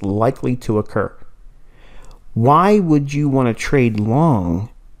what's likely to occur. Why would you want to trade long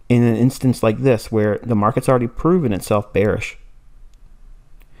in an instance like this where the market's already proven itself bearish?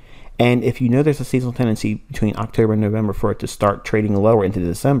 And if you know there's a seasonal tendency between October and November for it to start trading lower into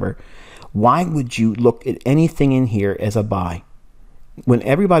December, why would you look at anything in here as a buy when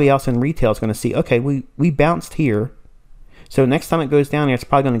everybody else in retail is going to see, okay, we bounced here, so next time it goes down here, it's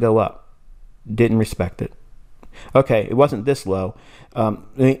probably going to go up. Didn't respect it. Okay, it wasn't this low.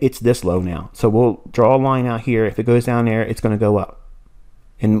 It's this low now. So we'll draw a line out here. If it goes down there, it's going to go up.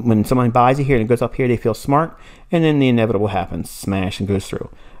 And when someone buys it here and it goes up here, they feel smart, and then the inevitable happens, smash and goes through.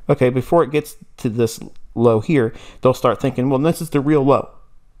 Okay, before it gets to this low here, they'll start thinking, well, this is the real low.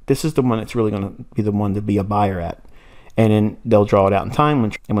 This is the one that's really going to be the one to be a buyer at. And then they'll draw it out in time.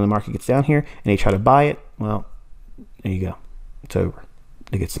 And when the market gets down here and they try to buy it, well, there you go. It's over.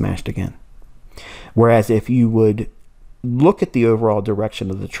 They get smashed again. Whereas if you would look at the overall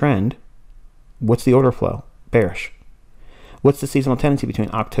direction of the trend, what's the order flow? Bearish. What's the seasonal tendency between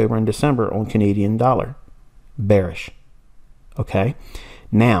October and December on Canadian dollar? Bearish. Okay.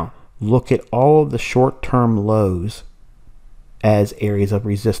 Now, look at all of the short-term lows as areas of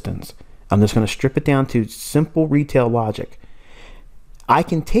resistance. I'm just going to strip it down to simple retail logic. I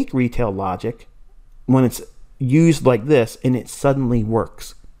can take retail logic when it's used like this and it suddenly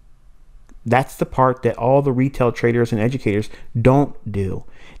works. That's the part that all the retail traders and educators don't do.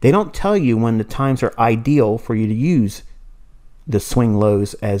 They don't tell you when the times are ideal for you to use the swing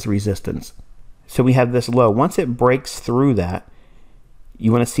lows as resistance. So we have this low. Once it breaks through that,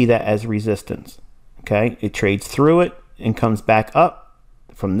 you want to see that as resistance. Okay, it trades through it and comes back up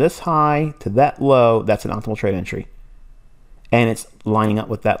from this high to that low. That's an optimal trade entry, and it's lining up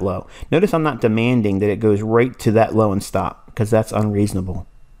with that low. Notice I'm not demanding that it goes right to that low and stop, because that's unreasonable.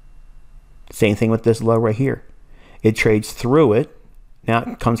 Same thing with this low right here. It trades through it. Now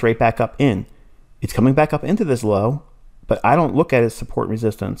it comes right back up in. It's coming back up into this low, but I don't look at it as support and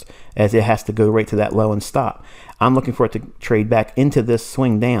resistance, as it has to go right to that low and stop. I'm looking for it to trade back into this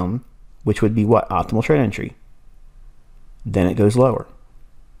swing down, which would be what? Optimal trade entry. Then it goes lower.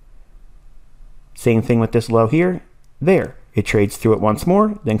 Same thing with this low here. There. It trades through it once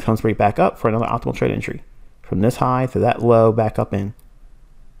more, then comes right back up for another optimal trade entry. From this high to that low, back up in.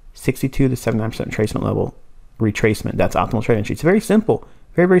 62 to 79% retracement level. Retracement. That's optimal trade entry. It's very simple.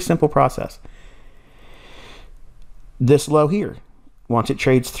 Very, very simple process. This low here. Once it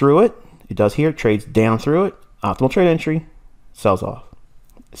trades through it, it does here, trades down through it, optimal trade entry, sells off.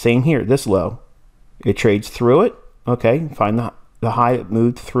 Same here, this low. It trades through it. Okay, find the high that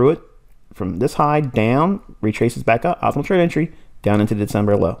moved through it. From this high down, retraces back up, optimal trade entry, down into the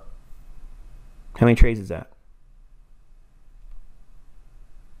December low. How many trades is that?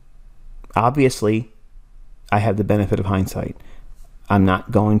 Obviously, I have the benefit of hindsight. I'm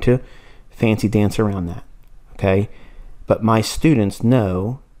not going to fancy dance around that. Okay? But my students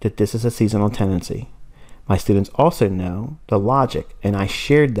know that this is a seasonal tendency. My students also know the logic, and I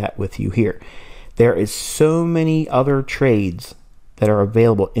shared that with you here. There is so many other trades that are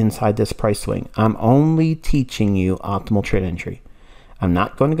available inside this price swing. I'm only teaching you optimal trade entry. I'm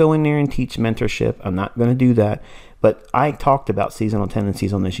not going to go in there and teach mentorship. I'm not going to do that. But I talked about seasonal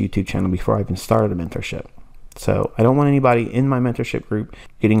tendencies on this YouTube channel before I even started a mentorship. So I don't want anybody in my mentorship group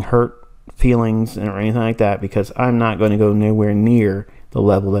getting hurt feelings or anything like that, because I'm not going to go nowhere near the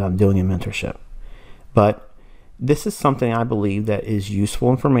level that I'm doing in mentorship. But this is something I believe that is useful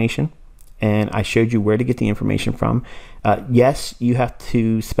information, and I showed you where to get the information from. Yes, you have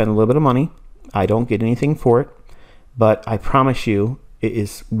to spend a little bit of money. I don't get anything for it, but I promise you it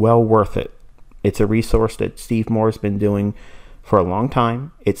is well worth it. It's a resource that Steve Moore has been doing for a long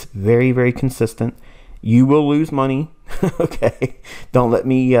time. It's very, very consistent. You will lose money. Okay, don't let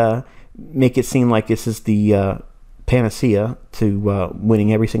me make it seem like this is the panacea to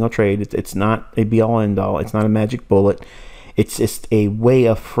winning every single trade. It's not a be-all end-all. It's not a magic bullet. It's just a way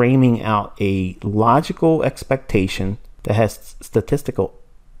of framing out a logical expectation that has statistical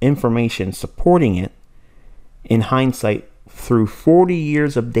information supporting it in hindsight through 40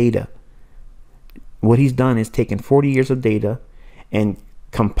 years of data. What he's done is taken 40 years of data and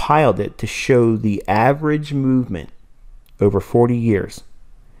compiled it to show the average movement over 40 years.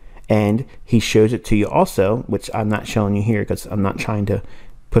 And he shows it to you also, which I'm not showing you here because I'm not trying to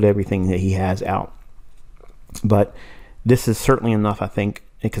put everything that he has out. But this is certainly enough, I think,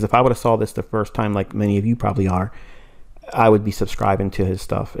 because if I would have saw this the first time, like many of you probably are, I would be subscribing to his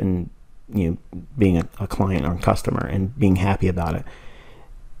stuff and, you know, being a client or a customer and being happy about it.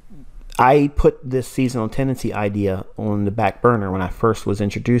 I put this seasonal tendency idea on the back burner when I first was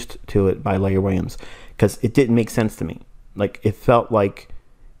introduced to it by Larry Williams, because it didn't make sense to me. Like, it felt like,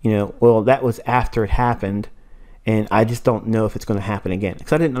 you know, well, that was after it happened, and I just don't know if it's going to happen again,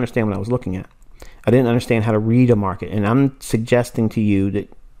 because I didn't understand what I was looking at. I didn't understand how to read a market, and I'm suggesting to you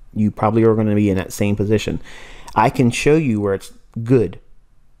that you probably are going to be in that same position. I can show you where it's good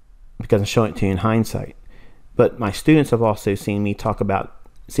because I'm showing it to you in hindsight, but my students have also seen me talk about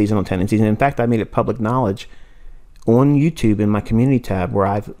seasonal tendencies, and in fact, I made it public knowledge on YouTube in my community tab, where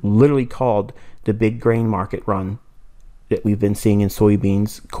I've literally called the big grain market run that we've been seeing in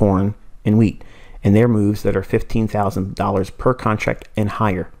soybeans, corn, and wheat, and their moves that are $15,000 per contract and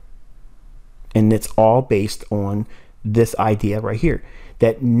higher. And it's all based on this idea right here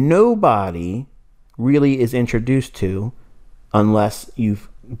that nobody really is introduced to unless you've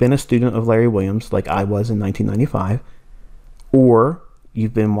been a student of Larry Williams, like I was in 1995, or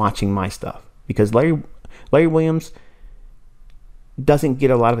you've been watching my stuff, because Larry Williams doesn't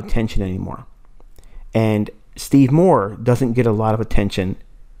get a lot of attention anymore, and Steve Moore doesn't get a lot of attention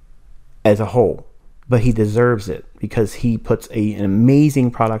as a whole, but he deserves it because he puts an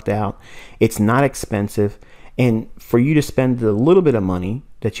amazing product out. It's not expensive, and for you to spend the little bit of money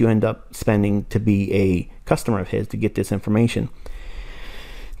that you end up spending to be a customer of his to get this information,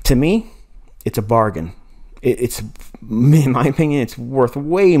 to me, it's a bargain. It's, in my opinion, it's worth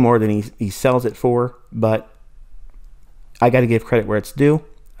way more than he sells it for, but I got to give credit where it's due.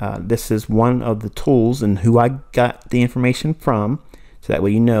 This is one of the tools and who I got the information from, so that way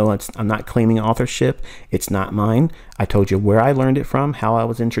you know I'm not claiming authorship. It's not mine. I told you where I learned it from, how I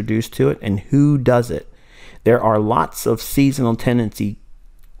was introduced to it, and who does it. There are lots of seasonal tendency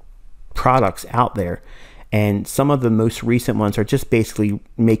products out there, and some of the most recent ones are just basically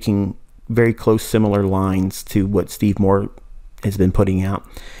making very close similar lines to what Steve Moore has been putting out,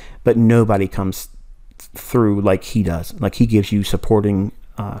 but nobody comes through like he does. Like, he gives you supporting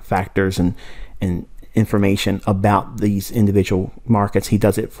factors and information about these individual markets. He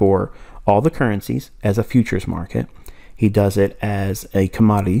does it for all the currencies as a futures market. He does it as a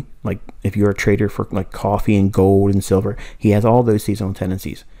commodity, like if you're a trader for like coffee and gold and silver. He has all those seasonal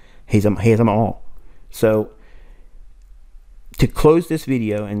tendencies. He has them all. So to close this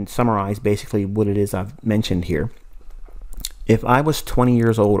video and summarize basically what it is I've mentioned here, if I was 20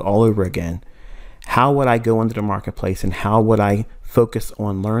 years old all over again, how would I go into the marketplace, and how would I focus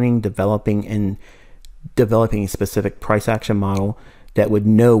on learning, developing a specific price action model that would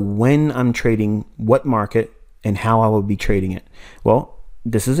know when I'm trading what market and how I would be trading it? Well,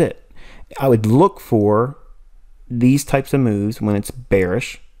 this is it. I would look for these types of moves when it's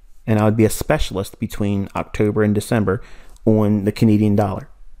bearish, and I would be a specialist between October and December on the Canadian dollar.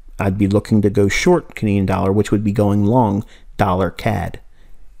 I'd be looking to go short Canadian dollar, which would be going long dollar CAD.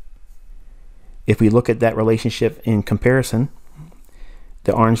 If we look at that relationship in comparison,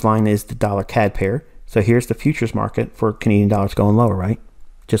 the orange line is the dollar CAD pair. So here's the futures market for Canadian dollars going lower, right?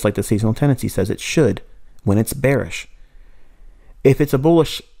 Just like the seasonal tendency says it should when it's bearish. If it's a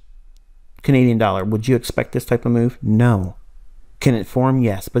bullish Canadian dollar, would you expect this type of move? No. Can it form?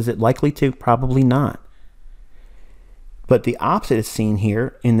 Yes. But is it likely to? Probably not. But the opposite is seen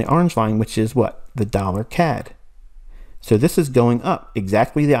here in the orange line, which is what? The dollar CAD. So this is going up,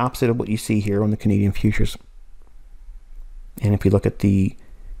 exactly the opposite of what you see here on the Canadian futures. And if you look at the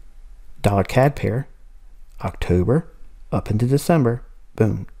dollar CAD pair, October up into December,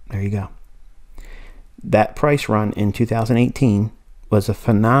 boom, there you go. That price run in 2018 was a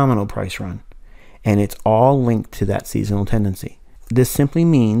phenomenal price run, and it's all linked to that seasonal tendency. This simply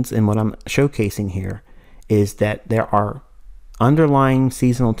means, and what I'm showcasing here, is that there are underlying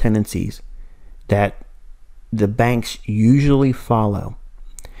seasonal tendencies that the banks usually follow.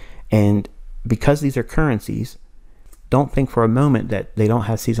 And because these are currencies, don't think for a moment that they don't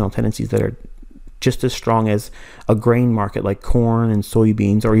have seasonal tendencies that are just as strong as a grain market like corn and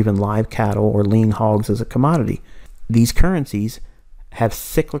soybeans, or even live cattle or lean hogs as a commodity. These currencies have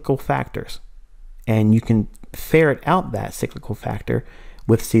cyclical factors, and you can ferret out that cyclical factor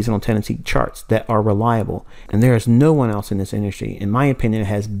with seasonal tendency charts that are reliable. And there is no one else in this industry, in my opinion, that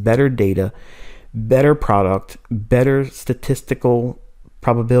has better data, better product, better statistical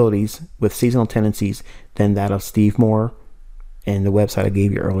probabilities with seasonal tendencies than that of Steve Moore and the website I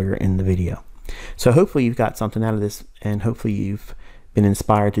gave you earlier in the video. So hopefully you've got something out of this, and hopefully you've been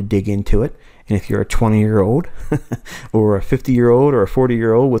inspired to dig into it. And if you're a 20-year-old or a 50-year-old or a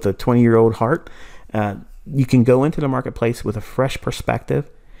 40-year-old with a 20-year-old heart, you can go into the marketplace with a fresh perspective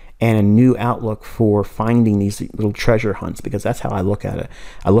and a new outlook for finding these little treasure hunts, because that's how I look at it.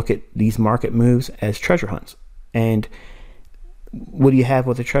 I look at these market moves as treasure hunts. And what do you have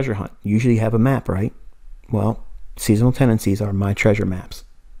with a treasure hunt? Usually you have a map, right? Well, seasonal tendencies are my treasure maps.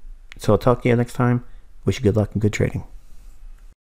 So I'll talk to you next time. Wish you good luck and good trading.